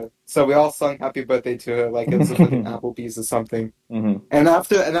for her. So we all sung happy birthday to her like it was like an Applebee's or something. Mm-hmm. And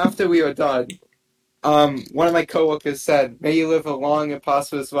after we were done, one of my coworkers said, "May you live a long and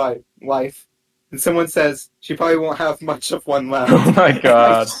prosperous life." And someone says she probably won't have much of one left. Oh my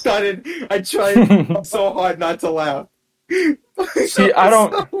god! I tried so hard not to laugh. See, I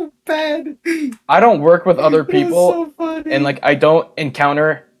don't. So bad. I don't work with other people, so funny. And like I don't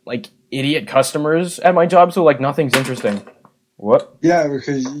encounter like idiot customers at my job, so like nothing's interesting. What? Yeah,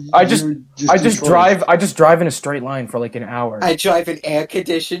 because I just drive in a straight line for like an hour. I drive an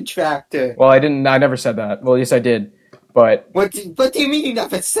air-conditioned tractor. Well, I never said that. Well, yes, I did, but what do you mean you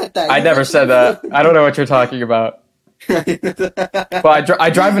never said that? I never said that. I don't know what you're talking about. But I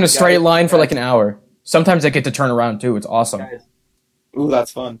drive in a straight line for like an hour. Sometimes I get to turn around too. It's awesome. Guys. Ooh,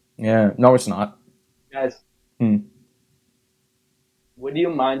 that's fun. Yeah. No, it's not. Guys. Would you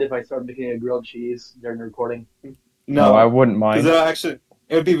mind if I started making a grilled cheese during the recording? No, I wouldn't mind. Because it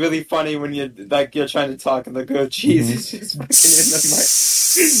would be really funny when you're trying to talk and the grilled cheese is just fucking in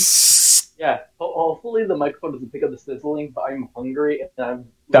the mic. Yeah. Hopefully the microphone doesn't pick up the sizzling, but I'm hungry and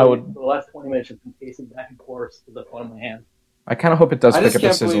for the last 20 minutes just been pacing back and forth with the phone in my hand. I kind of hope it does pick up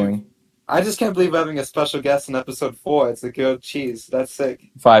the sizzling. I just can't believe we're having a special guest in episode 4. It's the grilled cheese. That's sick.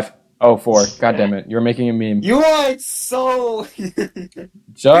 5. Oh, 4. God damn it. You're making a meme. You are so...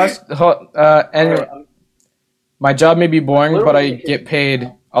 Just... anyway, my job may be boring, but I get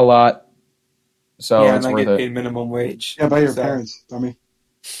paid a lot. So yeah, it's and worth I get it. paid minimum wage. Yeah, by your parents, dummy.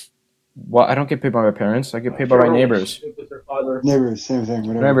 Well, I don't get paid by my parents. I get paid by my neighbors. Neighbors, same thing.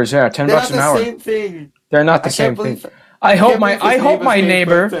 Whatever. Neighbors, yeah, $10 an hour. They're not the same thing. They're not the same thing. I hope my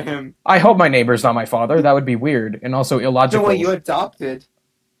neighbor. I hope my neighbor's not my father. That would be weird and also illogical. No way, you adopted.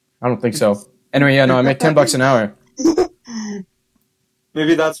 I don't think so. Anyway, yeah, no, I make $10 an hour.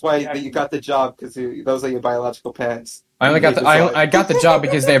 Maybe that's why you got the job because those are your biological parents. I got the job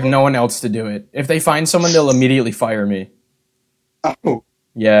because they have no one else to do it. If they find someone, they'll immediately fire me. Oh.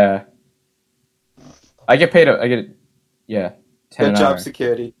 Yeah. I get paid. Yeah. 10 an job hour.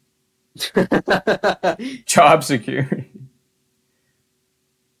 Security. Job security.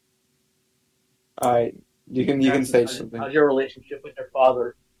 All right, you can say something. How's your relationship with your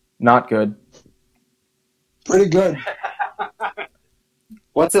father? Not good. Pretty good.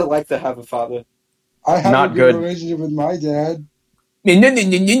 What's it like to have a father? I have Not a good good. relationship with my dad. because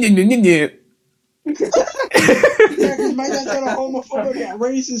my dad's not a homophobic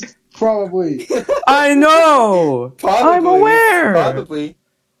racist, probably. I know. Probably. I'm aware. Probably.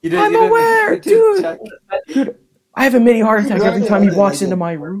 I'm aware, dude. Dude, I have a mini heart attack every time he walks into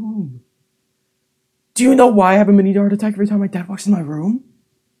my room. Do you know why I have a mini heart attack every time my dad walks in my room?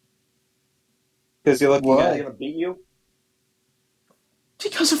 Because you're looking at gonna beat you?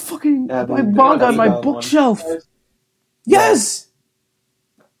 Because of fucking my manga on my bookshelf. Yes!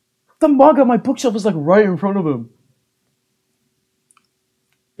 The manga on my bookshelf is like right in front of him.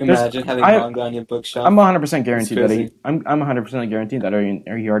 Imagine having manga on your bookshelf. I'm 100% guaranteed that I'm 100% guaranteed that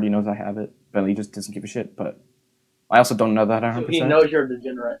he already knows I have it, but he just doesn't give a shit. But I also don't know that 100%. So he knows you're a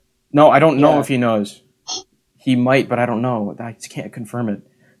degenerate. No, I don't know if he knows. He might, but I don't know. I just can't confirm it.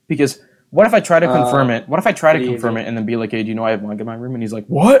 Because what if I try to confirm it? What if I try to confirm it and then be like, hey, do you know I have manga in my room? And he's like,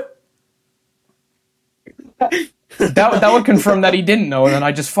 what? that would confirm that he didn't know, and then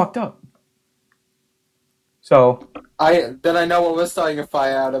I just fucked up. So I know what we're starting a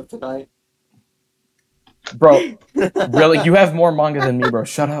fire out of tonight. Bro, really? You have more manga than me, bro.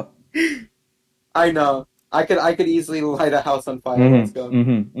 Shut up. I know. I could easily light a house on fire. Let's go.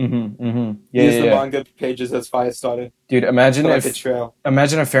 Yeah, Use the manga pages as fire starter. Dude, imagine if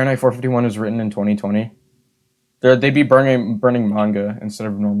Fahrenheit 451 was written in 2020. They'd be burning manga instead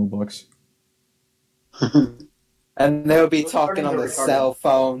of normal books. And they would be talking on their cell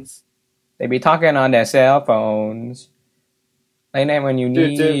phones. They'd be talking on their cell phones. Like that when you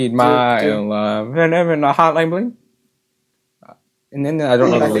need my love. And then in the hotline bling. And then I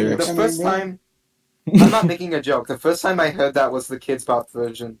don't know the lyrics. The first time, I'm not making a joke. The first time I heard that was the Kids Bop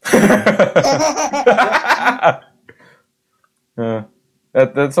version. That's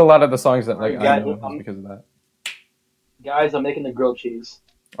a lot of the songs that I know because of that. Guys, I'm making the grilled cheese.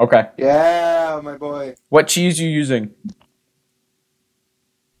 Okay. Yeah, my boy. What cheese you using?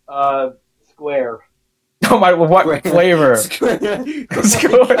 Square. Oh my! What flavor? Square.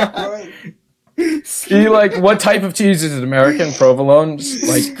 You like what type of cheese is it? American, provolone,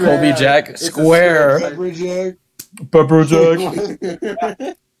 like Colby Jack, Square, pepper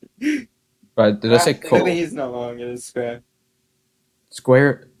jack. But did I say Colby? I think he's not wrong. It is Square.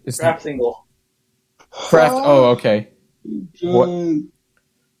 Square is Craft single. Craft. Oh, okay. What?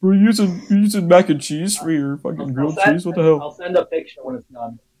 We're using mac and cheese for your fucking grilled cheese. What the hell? I'll send a picture when it's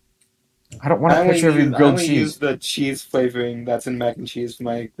done. I don't want a picture of your grilled cheese. I use the cheese flavoring that's in mac and cheese for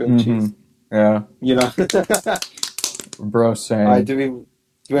my grilled cheese. Yeah. You know. Bro, same. Alright, do we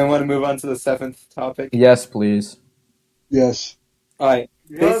want to move on to the 7th topic? Yes, please. Yes. Alright.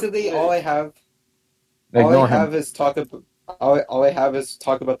 Basically, all I have is talk about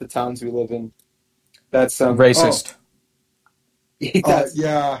the towns we live in. That's racist.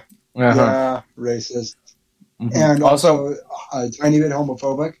 Yeah, racist, and also a tiny bit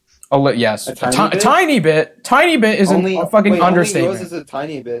homophobic. Oh, yes, a tiny bit. Tiny bit isn't a fucking understatement. Only yours is a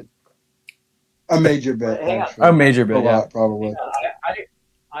tiny bit. A major bit. A major bit, yeah. Probably.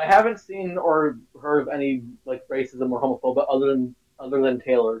 I haven't seen or heard of any like racism or homophobia other than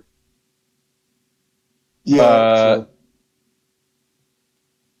Taylor. Yeah.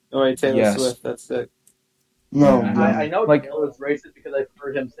 Alright, Taylor Swift. That's it. No, I know Taylor's racist because I've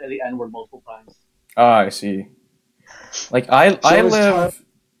heard him say the N-word multiple times. Ah, I see. Like, I live...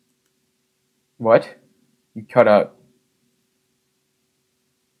 What? You cut out.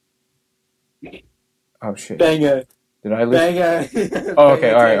 Oh, shit. Banger. Did I live... Banger. Oh,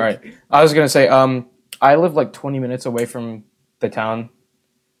 okay, alright. I was gonna say, I live like 20 minutes away from the town.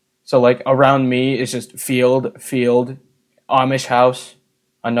 So, like, around me is just field, Amish house,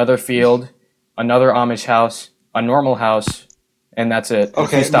 another field, another Amish house, a normal house, and that's it.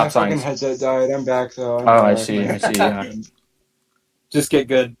 Okay, stop my signs. fucking headset died. I'm back though. I see. Yeah. Just get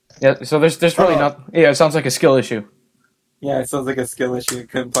good. Yeah. So there's really not. Yeah, it sounds like a skill issue. Yeah, it sounds like a skill issue. You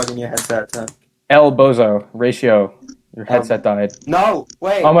couldn't plug in your headset. El Bozo ratio. Your headset died. No,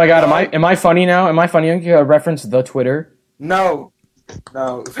 wait. Oh my god, am I funny now? Am I funny? You reference the Twitter? No,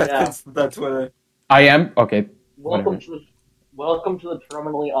 that's the Twitter. I am okay. Welcome to the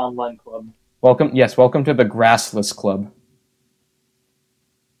Terminally Online Club. Welcome to the Grassless Club.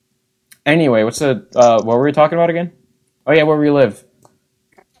 Anyway, what were we talking about again? Oh yeah, where we live.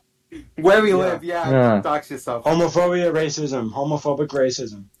 Where we live, yeah. Talk to yourself. Homophobic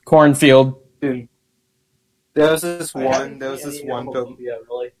racism. Cornfield. Dude. There was this one building. Yeah,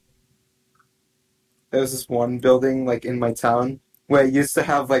 really. There was this one building, like, in my town, where it used to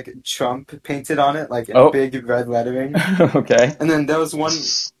have, like, Trump painted on it, like, in big red lettering. Okay. And then there was one...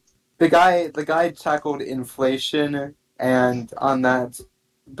 The guy tackled inflation and on that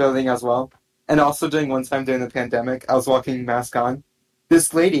building as well. And also one time during the pandemic, I was walking mask on,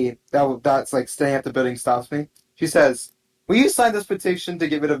 this lady that's like staying at the building stops me. She says, "Will you sign this petition to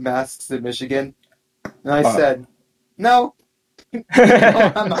get rid of masks in Michigan?" And I said, "No." No,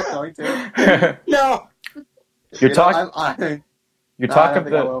 I'm not going to. No. Your talk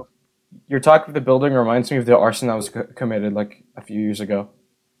of the building reminds me of the arson that was committed like a few years ago.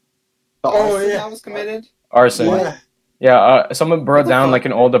 The arson that was committed? Arson. What? Yeah, someone brought down like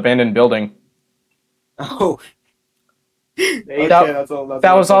an old abandoned building. Oh. Okay,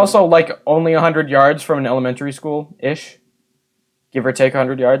 that was also like only 100 yards from an elementary school-ish. Give or take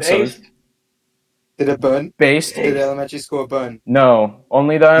 100 yards. Based. So did it burn? Based. Did the elementary school burn? No,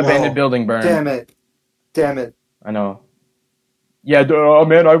 only the abandoned building burned. Damn it. I know. Yeah,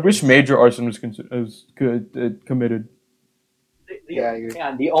 man, I wish major arson was committed.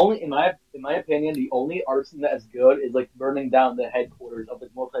 The only, in my opinion, the only arson that is good is like burning down the headquarters of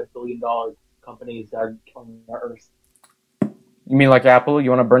like multi-billion-dollar companies that are killing our Earth. You mean like Apple? You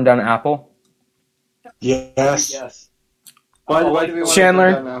want to burn down Apple? Yes. Why do we want Chandler,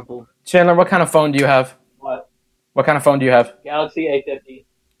 to burn down Apple? Chandler, what kind of phone do you have? What kind of phone do you have? Galaxy A50.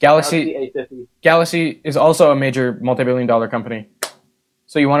 Galaxy A50. Galaxy is also a major multi-billion-dollar company.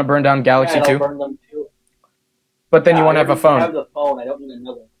 So you want to burn down Galaxy too? I'll burn them too. But then you want to have a phone. I have the phone. I don't need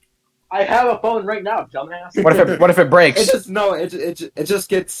another. I have a phone right now, dumbass. What if it breaks? It just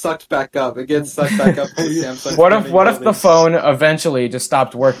gets sucked back up. It gets sucked back up. What if the phone eventually just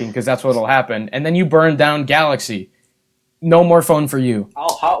stopped working, because that's what'll happen, and then you burn down Galaxy? No more phone for you.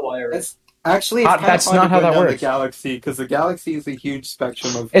 I'll hotwire it. Actually, that's not how that works. The Galaxy, because the Galaxy is a huge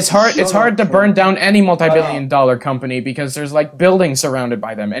spectrum of. It's hard to burn down any multi-billion-dollar company because there's like buildings surrounded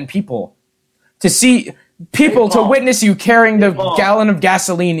by them and people. To witness you carrying the gallon of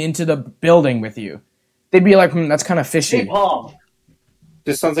gasoline into the building with you, they'd be like, that's kind of fishy. Napalm.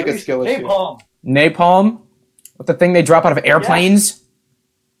 This sounds like a skill issue. Napalm? What, the thing they drop out of airplanes?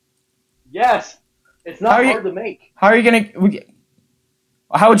 Yes. It's not hard to make. How are you gonna?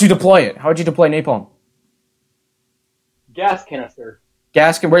 How would you deploy it? How would you deploy napalm? Gas canister.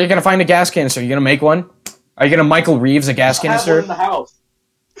 Where are you gonna find a gas canister? Are you gonna make one? Are you gonna Michael Reeves a gas canister? I have one in the house.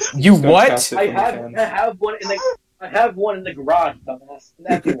 You what? I have one in the garage,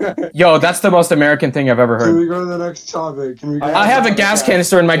 dumbass. Yo, that's the most American thing I've ever heard. Can we go to the next topic? I have a gas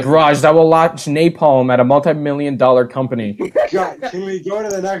canister in my garage that will launch napalm at a multi-million-dollar company. God, can we go to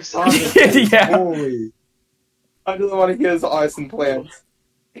the next topic? Yeah. Holy. I don't want to hear his arson plans.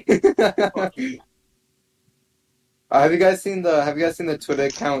 Have you guys seen the Twitter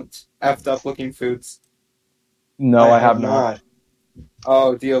account F'd Up Looking Foods? No, I have not.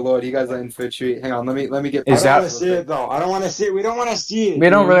 Oh dear Lord, you guys are in for a treat. Hang on, let me get. I don't want to see it though. I don't want to see it. We don't want to see it. We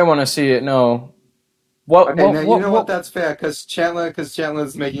don't really want to see it. No. You know what? That's fair because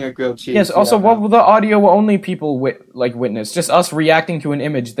Chandler's making a grilled cheese. Yes. Also, what will the audio only people witness? Just us reacting to an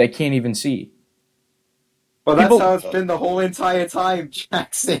image they can't even see. Well, that's how it's been the whole entire time,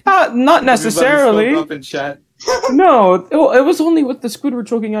 Jackson. Not necessarily. Up in chat. No, it was only with the Squidward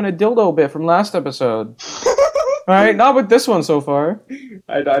choking on a dildo bit from last episode. Alright, not with this one so far.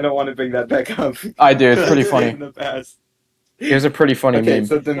 I don't want to bring that back up. I do, it's pretty funny. In the past. It was a pretty funny meme.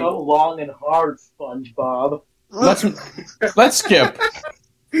 So long and hard, SpongeBob. Let's skip.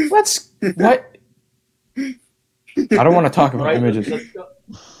 What? I don't want to talk about images.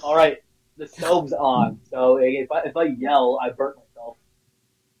 Alright, the stove's on, so if I yell, I burn myself.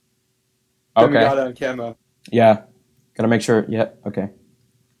 Okay. We got it on camera. Yeah. Gotta make sure. Yeah, okay.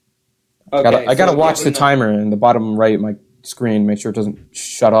 Okay, I gotta watch the timer in the bottom right of my screen, make sure it doesn't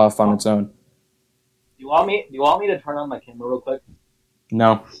shut off on its own. Do you want me to turn on my camera real quick?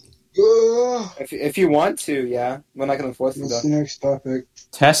 No. If you want to, yeah. We're not gonna force you. What's the next topic?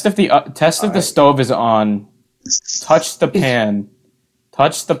 Test if the stove is on. Touch the pan.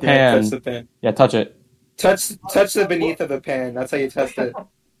 Touch the pan. Yeah, touch the pan. Yeah, touch it. Touch the beneath of the pan. That's how you test it.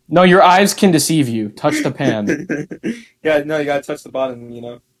 No, your eyes can deceive you. Touch the pan. Yeah, no, you gotta touch the bottom, you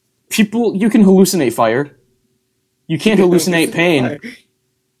know. People, you can hallucinate fire. You can't hallucinate pain.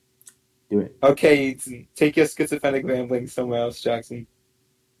 Do it. Okay, take your schizophrenic rambling somewhere else, Jackson.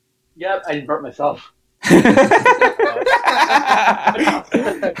 Yep, I burnt myself.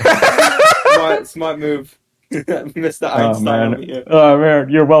 Smart move. Mr. Einstein over here. Oh, man,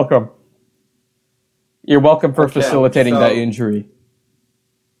 you're welcome. You're welcome for facilitating that injury.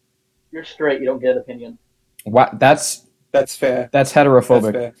 You're straight, you don't get an opinion. What? That's fair. That's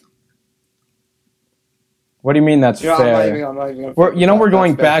heterophobic. That's fair. What do you mean that's fair? I'm not even we're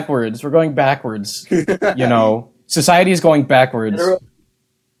going backwards. We're going backwards. You know, society is going backwards.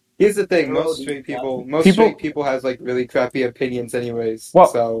 Here's the thing: most straight people has like really crappy opinions, anyways. Well,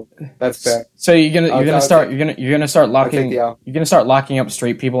 so that's fair. So you're gonna start locking up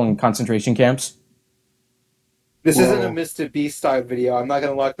straight people in concentration camps. This isn't a Mr. Beast style video. I'm not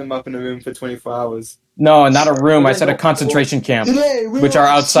gonna lock them up in a room for 24 hours. No, not a room. I said a concentration camp, which are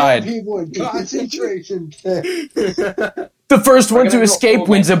outside. People in concentration camp. The first one to escape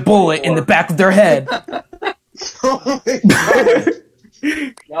wins a bullet in the back of their head. Oh my God.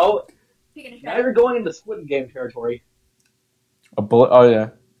 No, now you're going into Squid Game territory. A bullet? Oh, yeah.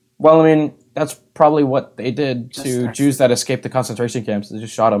 Well, I mean, that's probably what they did to Jews that escaped the concentration camps. They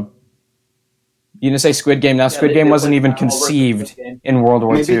just shot them. You didn't say Squid Game. Now, Squid Game wasn't even conceived in World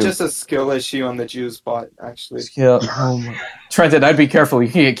War II. Maybe just a skill issue on the Jews' part, actually. Skill. Oh my. Trenton, I'd be careful. You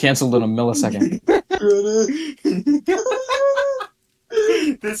can get canceled in a millisecond.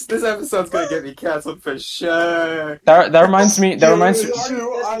 This episode's gonna get me canceled for sure. That reminds me.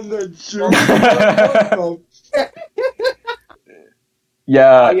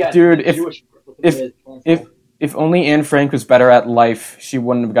 Yeah, dude. If only Anne Frank was better at life, she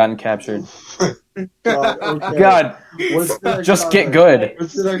wouldn't have gotten captured. God, just get good.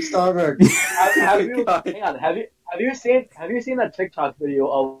 What's the next topic? Have you seen that TikTok video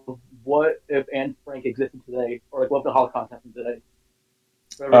of what if Anne Frank existed today, or like what if the Holocaust happened today?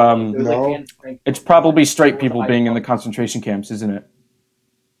 No. It's probably straight people being in the concentration camps, isn't it?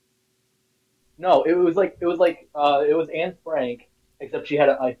 No, it was Anne Frank, except she had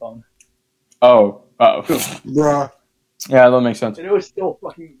an iPhone. Oh. Bruh. Yeah, that makes sense. And it was still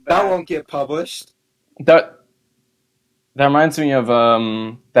fucking bad. That won't get published. That reminds me of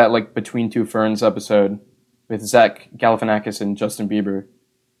that like Between Two Ferns episode with Zach Galifianakis and Justin Bieber.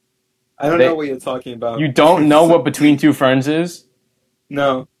 I don't know what you're talking about. You don't know what Between Two Ferns is?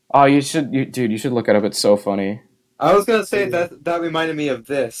 No. Oh, you should look it up. It's so funny. I was gonna say that reminded me of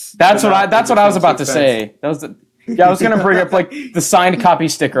this. That's what I was about to say. I was gonna bring up like the signed copy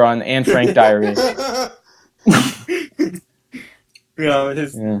sticker on Anne Frank Diary.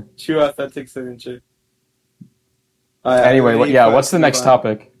 His true authentic signature. Anyway, what's the next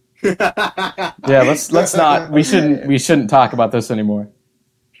topic? Let's not. We shouldn't talk about this anymore.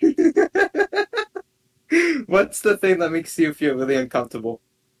 What's the thing that makes you feel really uncomfortable?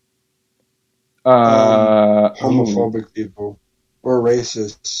 Homophobic people or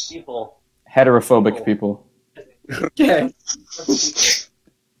racists. People. Heterophobic people. Okay. It's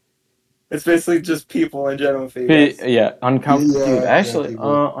basically just people in general. Uncomfortable. Yeah, dude, actually,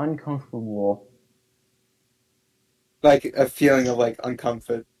 uncomfortable. Like a feeling of like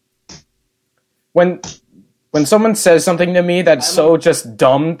uncomfort. When someone says something to me that's so just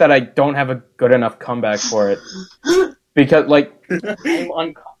dumb that I don't have a good enough comeback for it. Because, like...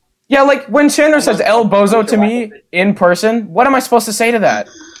 Yeah, like, when Chandler says El Bozo to me in person, what am I supposed to say to that?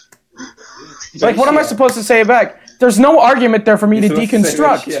 Like, what am I supposed to say back? There's no argument there for me to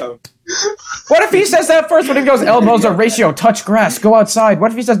deconstruct. What if he says that first? What if he goes, El Bozo, ratio, touch grass, go outside?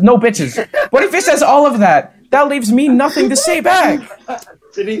 What if he says, no bitches? What if he says all of that? That leaves me nothing to say back.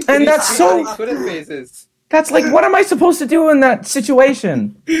 And that's so... That's like, what am I supposed to do in that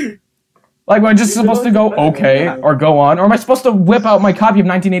situation? Like, am I just supposed to go, okay, or go on? Or am I supposed to whip out my copy of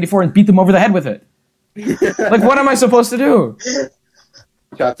 1984 and beat them over the head with it? Like, what am I supposed to do?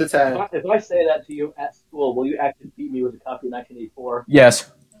 Chapter 10. If I say that to you at school, will you actually beat me with a copy of 1984?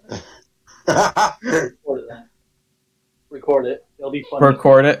 Yes. Record it. It'll be funny.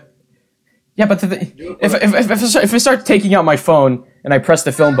 Record it. Yeah, but if I start taking out my phone and I press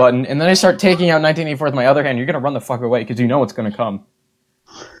the film button and then I start taking out 1984 with my other hand, you're gonna run the fuck away because you know what's gonna come.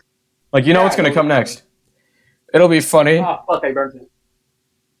 Like, you know what's gonna come next. It'll be funny. Ah, fuck! I burned it.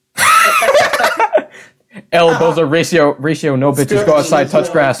 El Bozo, ratio, no bitches, go outside,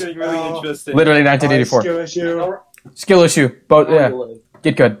 touch grass. Really literally 1984. Skill issue. Both. Yeah.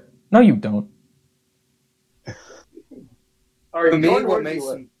 Get good. No, you don't. Alright,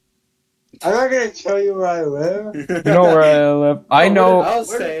 I'm not gonna tell you where I live. You know where I live. I know.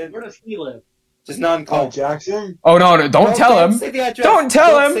 Where does he live? Just non-call. Oh, Jackson? Oh, no, don't tell him. Say the address. Don't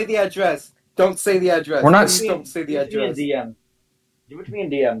tell him. Don't say the address. Don't say the address. We're not... Don't say the address. Give it to me in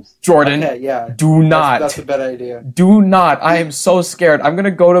DMs. Jordan, okay, yeah. Do not. That's a bad idea. Do not. I am so scared. I'm going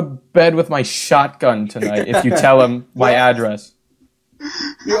to go to bed with my shotgun tonight if you tell him my address.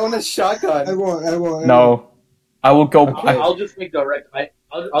 You own a shotgun. I won't. No. I will go... I'll just make direct eye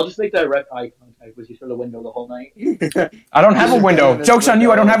contact with you through the window the whole night. I don't have a window. Joke's on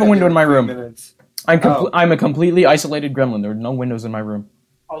you, I don't have a window in my room. I'm a completely isolated gremlin. There are no windows in my room.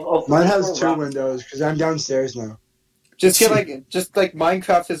 Mine has 2 windows because I'm downstairs now. Just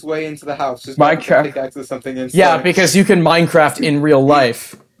Minecraft his way into the house. Just Minecraft. Take access something inside. Yeah, because you can Minecraft in real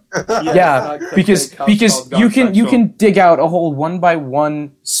life. Yeah, because you can dig out a whole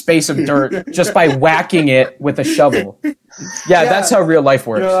 1x1 space of dirt just by whacking it with a shovel. Yeah, that's how real life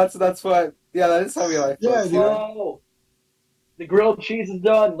works. That's what. Yeah, that is how real life works. Whoa. The grilled cheese is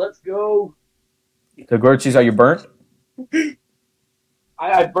done. Let's go. The grilled cheese, are you burnt?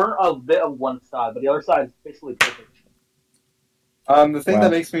 I burnt a bit of one side, but the other side is basically perfect. The thing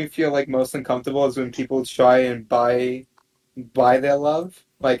that makes me feel like most uncomfortable is when people try and buy their love,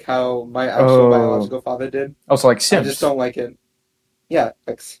 like how my actual biological father did. Also, like Sims. I just don't like it. Yeah,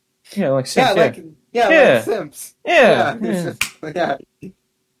 like Sims. Like Sims. Yeah.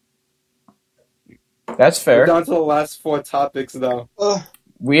 That's fair. We're down to the last 4 topics, though.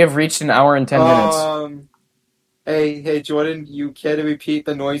 We have reached an hour and 10 minutes. Hey, Jordan, you care to repeat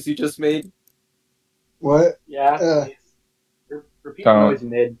the noise you just made? What? Yeah. Repeat the noise you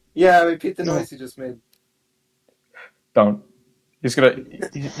made. Yeah, repeat the noise you just made. Don't. He's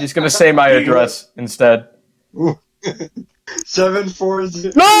gonna say my address instead.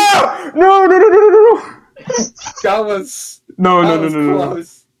 740. No! That was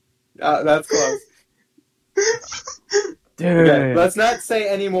close. That's close. Dude. Okay, let's not say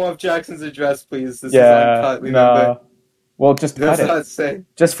any more of Jackson's address, please. This is uncut. Remember. Well, just cut it.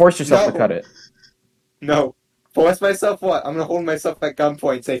 Just force yourself to cut it. No. Force myself what? I'm gonna hold myself at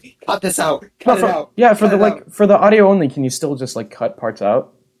gunpoint. Say, cut this out. Cut it out. Yeah, for the audio only, can you still just cut parts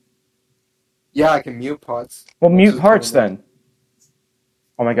out? Yeah, I can mute parts. Well, mute parts then.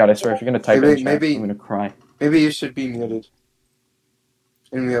 Oh my god! I swear, if you're gonna type in chat, I'm gonna cry. Maybe you should be muted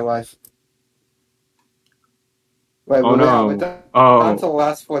in real life. Right, we're down to the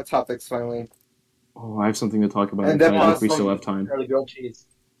last 4 topics finally. Oh, I have something to talk about. And I think we still have time. Grilled cheese.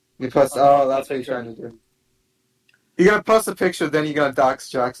 That's what you're trying to do. You're gonna post a picture, then you're gonna dox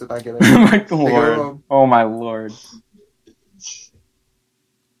Jackson. I get it. Oh my lord.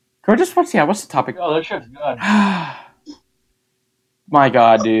 Can we just what's the topic? Oh, that shit's good. My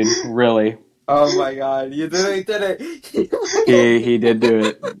god, dude, really? Oh my god, you did it! He did do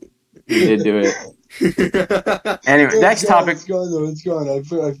it. He did do it. Anyway, next topic. It's gone. I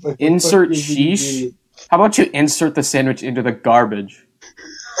insert sheesh. How about you insert the sandwich into the garbage?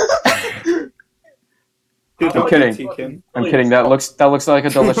 I'm kidding. I'm kidding. That looks like a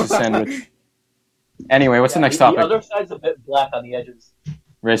delicious sandwich. Anyway, what's the next topic? The other side's a bit black on the edges.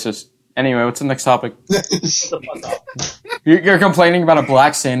 Racist. Anyway, what's the next topic? You're complaining about a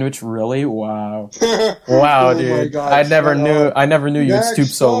black sandwich? Really? Wow. Wow, dude. God, I never knew you'd stoop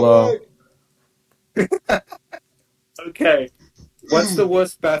so low. Okay. What's the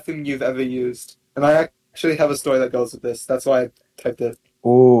worst bathroom you've ever used? And I actually have a story that goes with this. That's why I typed it.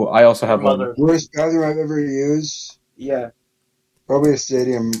 Ooh, I also have one. Worst bathroom I've ever used? Yeah. Probably a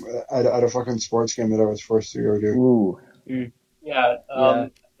stadium at a fucking sports game that I was forced to go to. Ooh. Yeah. I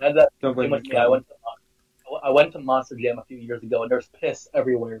went to Monster Jam a few years ago, and there's piss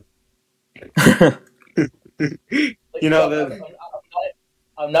everywhere.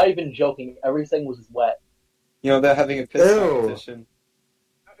 I'm not even joking. Everything was wet. They're having a piss competition.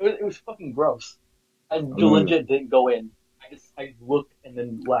 It was fucking gross. I legit didn't go in. I looked and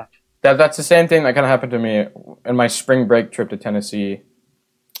then left. That's the same thing that kind of happened to me in my spring break trip to Tennessee.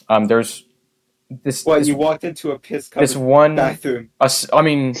 There's this. What, you walked into a piss-covered bathroom? I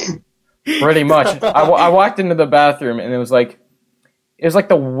mean, pretty much. I walked into the bathroom and it was like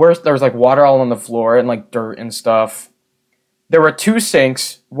the worst. There was water all on the floor and dirt and stuff. There were 2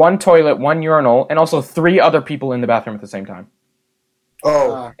 sinks, 1 toilet, 1 urinal, and also 3 other people in the bathroom at the same time.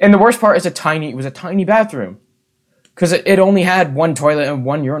 Oh. And the worst part is it was a tiny bathroom. Because it only had 1 toilet and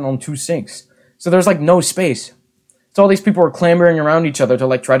 1 urinal and 2 sinks. So there's no space. So all these people were clambering around each other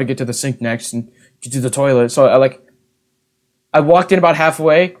to try to get to the sink next and get to the toilet. So I walked in about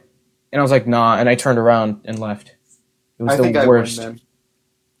halfway and I was like, nah, and I turned around and left. It was the worst. I win, then.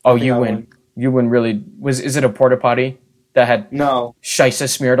 Oh, you win. You win really. Is it a porta potty that had scheisse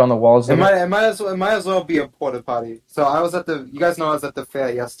smeared on the walls? It might as well be a porta potty. So I was you guys know I was at the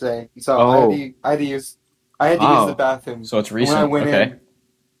fair yesterday. So I had to use the bathroom. So it's recent.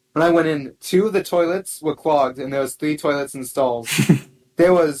 When I went in, 2 of the toilets were clogged, and there was 3 toilets in stalls.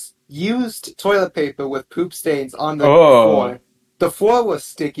 There was used toilet paper with poop stains on the floor. The floor was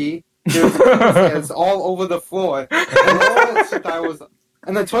sticky. There was poop stains all over the floor.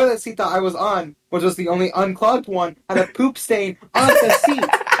 And the toilet seat that I was on, which was the only unclogged one, had a poop stain on the seat.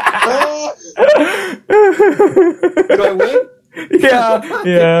 Do I win?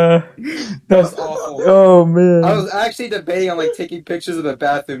 Yeah. That's awful. Oh man. I was actually debating on taking pictures of the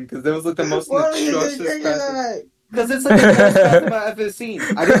bathroom because there was the most atrocious bathroom. Because it's the best bathroom I've ever seen.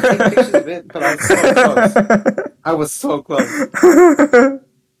 I didn't take pictures of it, but I was so close. I was so close.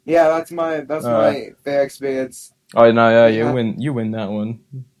 Yeah, that's my fair experience. Oh no, yeah, you win that one.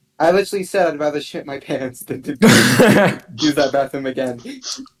 I literally said I'd rather shit my pants than to use that bathroom again.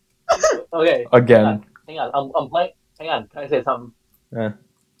 Okay. Again. Hang on. I'm playing. Hang on. Can I say something? Yeah.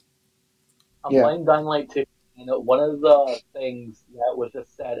 I'm playing Dying Light 2. You know, one of the things that was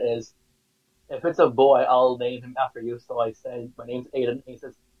just said is, if it's a boy, I'll name him after you. So I said, my name's Aiden. And he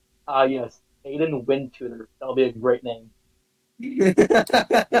says, yes, Aiden Windtutor. That'll be a great name.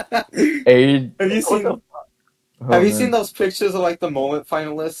 Aid. Have you seen those pictures of like the mullet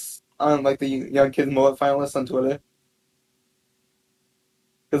finalists on like the young kids mullet finalists on Twitter?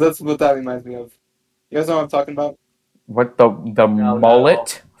 Because that's what that reminds me of. You guys know what I'm talking about? What the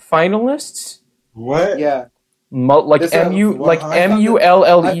mullet finalists? What? Yeah. Like MULLET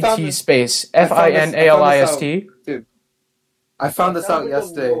space FINALIST. Dude, I found this out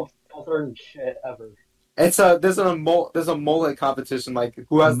yesterday. Shit ever. It's there's a mullet competition, like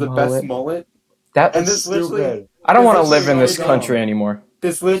who has the best mullet. And this literally, I don't want to live in this country anymore.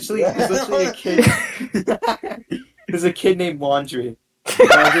 There's literally a kid. There's a kid named Laundry.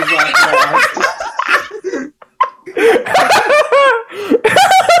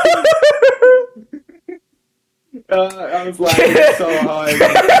 I was laughing so hard.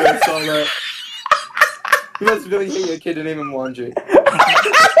 I saw that. You must really hate your kid to name him Laundry.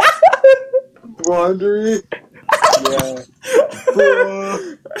 Laundry? Yeah.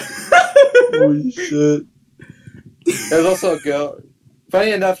 Holy shit. There's also a girl.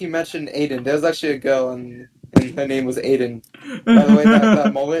 Funny enough, you mentioned Aiden. There's actually a girl, and her name was Aiden. By the way,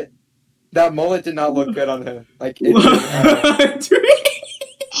 that mullet did not look good on her. Like, it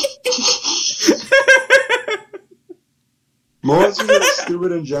Mullets are just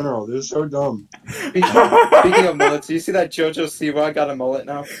stupid in general. They're so dumb. Speaking of mullets, do you see that JoJo Siwa got a mullet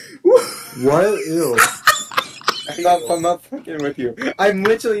now? What? Ew. I'm not fucking with you. I'm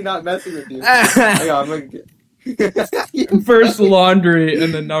literally not messing with you. Hang on, I'm gonna get... First Laundry,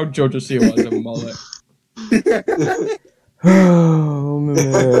 and then now JoJo Siwa has a mullet. Oh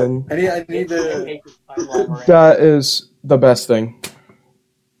man! I need to. That is the best thing.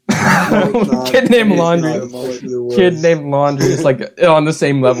 Kid named Laundry. Kid named Laundry is like on the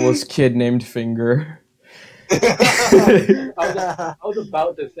same level as kid named Finger. I was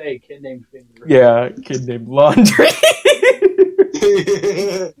about to say kid named Finger. Yeah, kid named Laundry.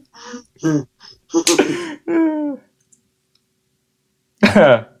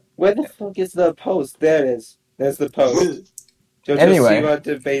 Where the fuck is the post? There it is. There's the post. JoJo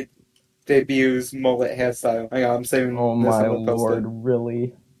Siwa debuts mullet hairstyle. Hang on, I'm saving this. Oh my lord,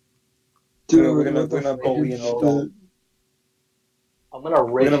 really? Dude, we're gonna bully an adult. I'm gonna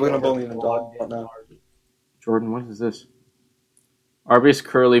bully an adult now. Jordan, what is this? Arby's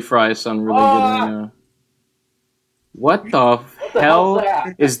curly fries sound really good right now. What the hell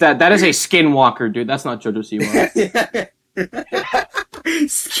is that? That is a skinwalker, dude. That's not JoJo Siwa.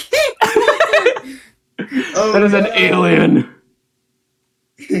 That is an alien.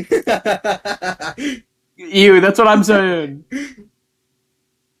 Ew, that's what I'm saying.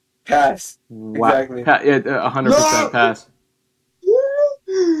 Pass. Wow. Exactly. 100% pass.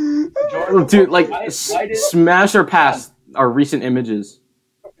 Jordan, dude, like, smash or pass our recent images.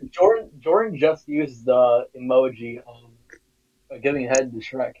 Jordan just used the emoji of giving head to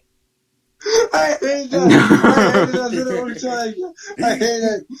Shrek. I hate that. I hate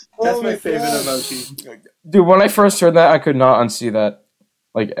it. That's my favorite emoji. Dude, when I first heard that, I could not unsee that,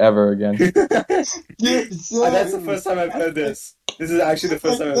 like, ever again. That's the first time I've heard this. This is actually the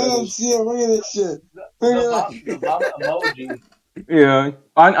first time I've heard this. Look at this shit. The emoji. Yeah.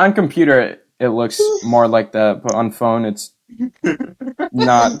 On computer, it looks more like that, but on phone, it's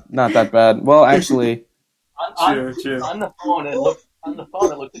not that bad. Well, actually... True. On the phone, it looks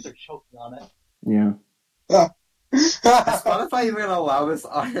like they're choking on it. Yeah. Is Spotify even gonna allow this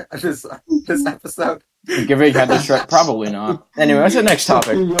episode? Giving head to Shrek? Probably not. Anyway, what's the next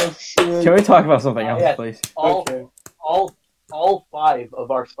topic? Can we talk about something else, please? All 5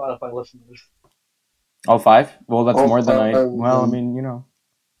 of our Spotify listeners. All 5? Well, that's more than I... Well, I mean, you know.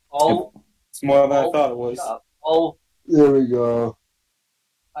 It's more than I thought it was. There we go.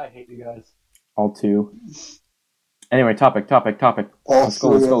 I hate you guys. All 2. Anyway, topic. Let's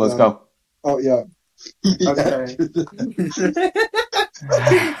go. Oh, yeah. Okay.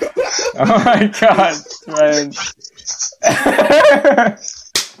 Oh my god, friends.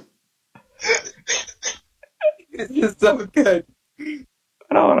 This is so good. I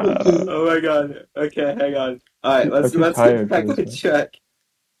don't wanna... Oh my god. Okay, hang on. Alright, let's get back on track.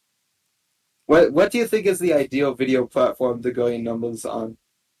 What do you think is the ideal video platform to go in numbers on?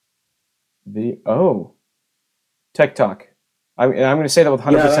 TikTok. I'm going to say that with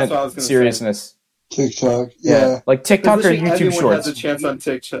 100% seriousness. TikTok, yeah. Like TikTok or YouTube everyone Shorts. Has a chance on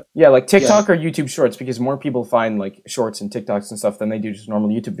TikTok. Yeah, like TikTok or YouTube Shorts, because more people find like Shorts and TikToks and stuff than they do just normal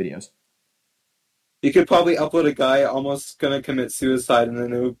YouTube videos. You could probably upload a guy almost gonna commit suicide, and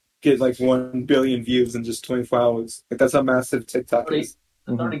then it would get like 1 billion views in just 24 hours. Like that's how massive TikTok is.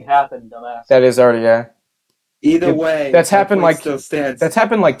 That's already happened, dumbass. That is already Either way, that's happened like still stands. That's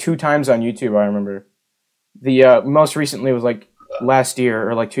happened like 2 times on YouTube. I remember. The most recently was like last year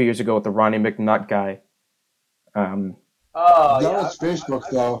or like 2 years ago with the Ronnie McNutt guy. That was Facebook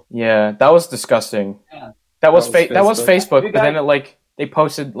though. Yeah, that was disgusting. Yeah. That was Facebook, but then they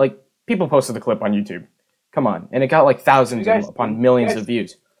posted people posted the clip on YouTube. Come on, and it got like thousands upon millions of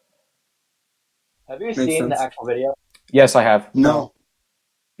views. Have you seen the actual video? Yes, I have. No.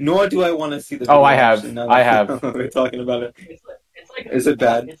 Nor do I want to see the video. Oh, I have. I have. We're talking about it. Is it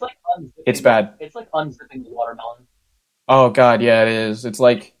bad? It's like unzipping. It's bad. It's like unzipping the watermelon. Oh god, yeah, it is. It's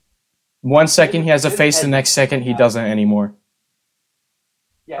like 1 second he has a face, the next second he doesn't anymore.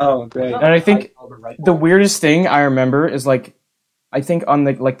 Yeah. Oh, great. And I think the weirdest thing I remember is like, I think on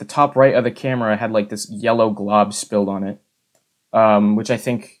the top right of the camera had like this yellow glob spilled on it, which I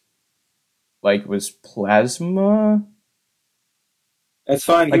think like was plasma. It's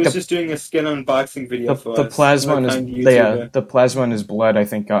fine. He was just doing a skin unboxing video for us. The plasma in his blood, I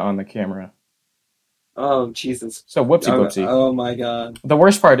think, got on the camera. Oh, Jesus. So whoopsie-whoopsie. Oh, my God. The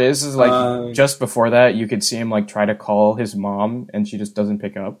worst part is like, just before that, you could see him, like, try to call his mom, and she just doesn't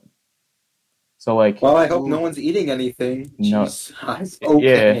pick up. So, like... Well, I hope no one's eating anything. No.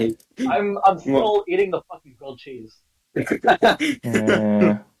 Okay. Yeah. I'm still eating the fucking grilled cheese. I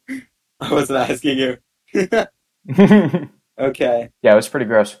wasn't asking you. Okay. Yeah, it was pretty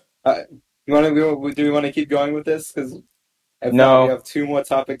gross. Do we want to keep going with this? Because we have 2 more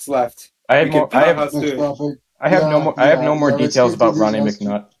topics left. I have no more details about Ronnie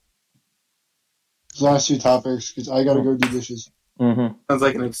McNutt. Last 2 topics, because I gotta go do dishes. Mm-hmm. Sounds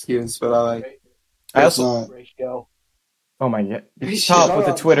like an excuse, but I like. I also. Oh my god! Stop with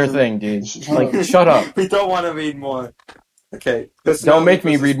the Twitter thing, dude. Shut up. We don't want to read more. Okay. Don't make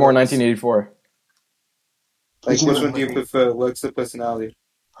me read more 1984. Like, which one do you prefer? Looks or personality?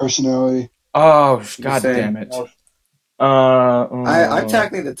 Personality. Oh, god damn it. I'm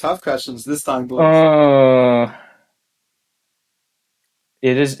tackling the tough questions this time, boys.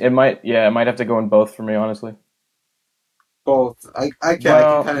 It might have to go in both for me, honestly. Both. I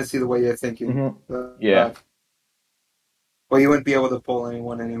can kind of see the way you're thinking. Yeah. Well, you wouldn't be able to pull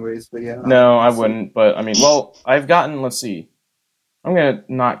anyone anyways, but yeah. No, I wouldn't, but I mean, well, I've gotten, let's see. I'm gonna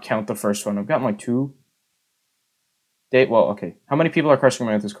not count the first one. I've gotten like 2. Okay. How many people are crushing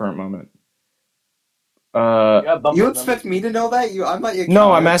me at this current moment? You expect me to know that? I'm not your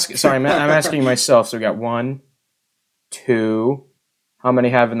No, I'm asking. Sorry, I'm asking myself. So we got 1, 2. How many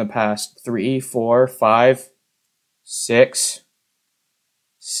have in the past? 3, 4, 5, 6,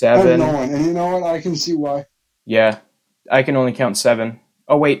 7. No one, and you know what? I can see why. Yeah, I can only count 7.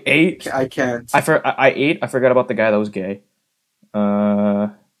 Oh wait, 8. I can't. I 8. I forgot about the guy that was gay.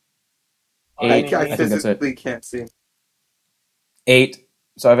 8. I physically can't see. 8.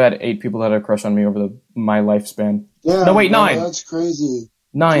 So I've had 8 people that have crushed on me over my lifespan. Yeah, no, wait, 9. That's crazy.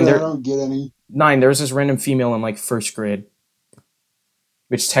 9. I don't get any. 9. There was this random female in like first grade,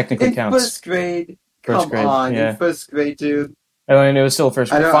 which technically counts. First grade. Come on, in first grade, dude. And it was still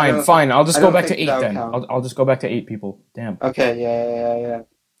first grade. Fine. I'll just go back to 8 then. I'll just go back to 8 people. Damn. Okay. Yeah.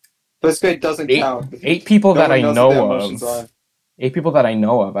 First grade doesn't count. 8 people that I know of. 8 people that I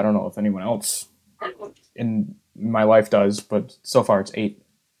know of. I don't know if anyone else in my life does, but so far it's 8.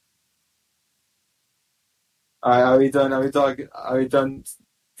 Are we done? Are we done?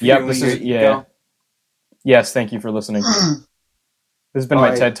 Yep, this is yeah. Yes, thank you for listening. This has been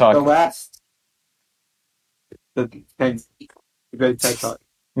my TED Talk. Thanks. Great TED Talk.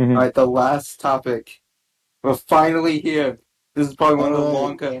 Mm-hmm. Alright, the last topic. We're finally here. This is probably one of the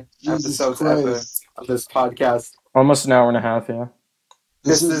longer episodes ever of this podcast. Almost an hour and a half, yeah.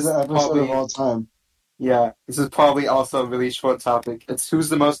 This is the episode of all time. Yeah, this is probably also a really short topic. It's who's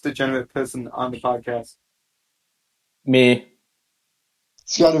the most degenerate person on the podcast? Me.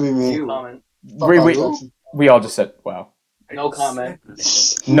 It's gotta be me. We all just said, wow. No comment.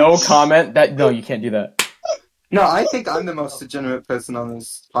 No comment? No, you can't do that. No, I think I'm the most degenerate person on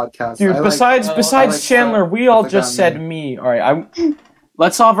this podcast. Dude, besides Chandler, we all just said me. Alright,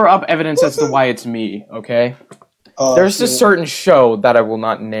 let's offer up evidence as to why it's me, okay? There's a certain show that I will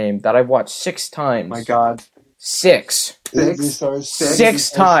not name that I've watched 6 times. My God. 6. 6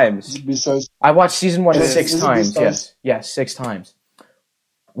 times. I watched season 1 6 times. Yes, 6 times.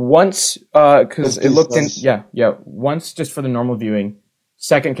 Once, because it looked in... Yeah. Once, just for the normal viewing.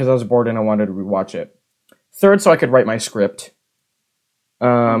 Second, because I was bored and I wanted to rewatch it. Third, so I could write my script.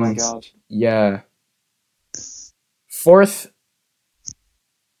 Oh my god. Yeah. Fourth...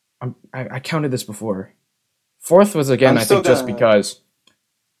 I counted this before. Fourth was, again, I think just because...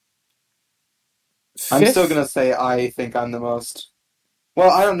 Fifth? I'm still gonna say I think I'm the most... Well,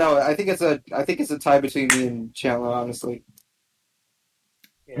 I don't know. I think it's a tie between me and Chandler, honestly.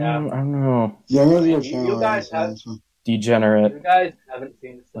 Yeah. I don't know. Yeah, I'm really you guys have... Degenerate. You guys haven't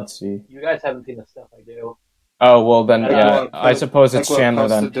seen the stuff. Let's see. You guys haven't seen the stuff I do. Oh, well then, I suppose it's Chandler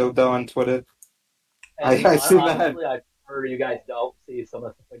then. Dildo on Twitter. And I see that. Honestly, I prefer you guys don't see some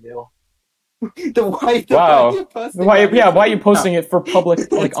of the stuff I do. Why are you posting it for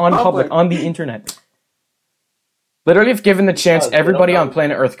public, like on public, on the internet? Literally, if given the chance, everybody on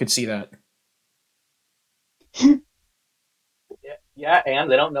planet Earth could see that. Yeah,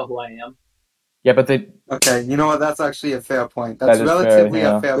 and they don't know who I am. Yeah, but they... Okay, you know what? That's actually a fair point. That's relatively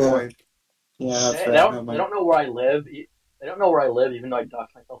a fair point. Yeah, that's fair. They don't know where I live. They don't know where I live, even though I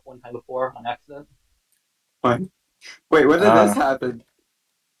doxed myself one time before on accident. What? Wait, when did this happen?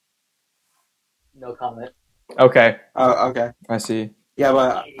 No comment. Okay. Oh, okay. I see. Yeah,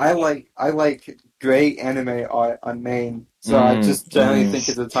 but I like great anime art on main, so I just generally think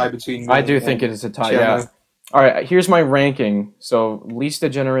it's a tie between me I do think it is a tie, Chandler. yeah. Alright, here's my ranking. So, least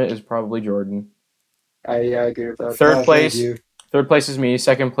degenerate is probably Jordan. I agree with that. Third place is me.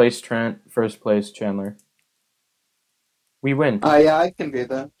 Second place, Trent. First place, Chandler. We win. Yeah, I can agree with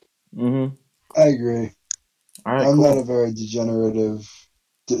that. Mm-hmm. I agree. Alright, I'm cool. not a very degenerative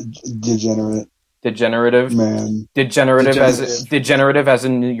man. Degenerative as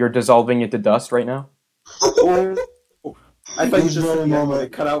in you're dissolving into dust right now? I thought you just said moment.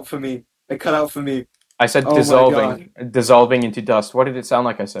 It cut out for me. I said dissolving into dust. What did it sound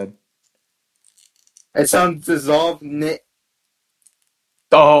like I said? It sounds dissolved.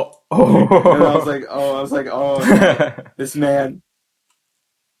 Oh. And I was like, no, this man.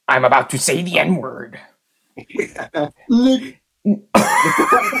 I'm about to say the N-word.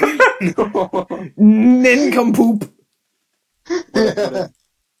 Nincompoop.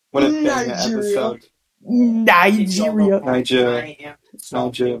 What a banging episode. Nigeria. It's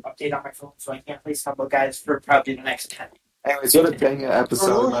Nigeria. Update on my phone, so I can't play Stumble Guys for probably the next 10. Anyways, what a banging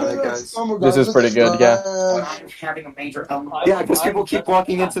episode, guys. This is pretty good, yeah. I'm having a major Yeah, because people keep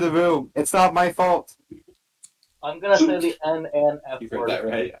walking into the room. It's not my fault. I'm gonna say the N and F word. That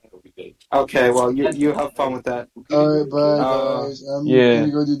right? I hope you did. Okay, well, you have fun with that. Alright, bye, guys. I'm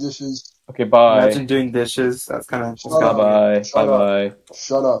gonna go do dishes. Okay, bye. Imagine doing dishes. That's kind of... Bye-bye. Bye-bye.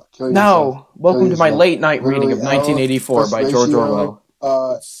 Shut up. No! Welcome to my late-night reading of 1984 by George Orwell.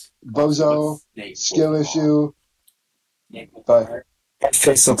 Bozo, skill issue. Bye.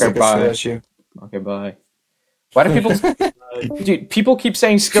 Okay, bye. Okay, bye. Why do people... Dude, people keep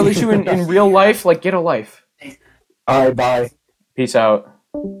saying skill issue in real life? Like, get a life. Alright, bye. Peace out.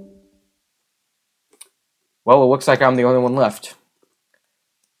 Well, it looks like I'm the only one left.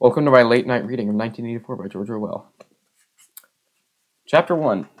 Welcome to my late-night reading of 1984 by George Orwell. Chapter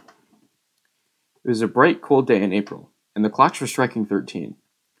 1. It was a bright, cold day in April, and the clocks were striking 13.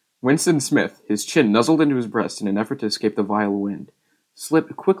 Winston Smith, his chin nuzzled into his breast in an effort to escape the vile wind,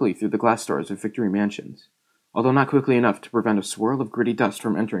 slipped quickly through the glass doors of Victory Mansions, although not quickly enough to prevent a swirl of gritty dust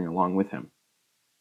from entering along with him.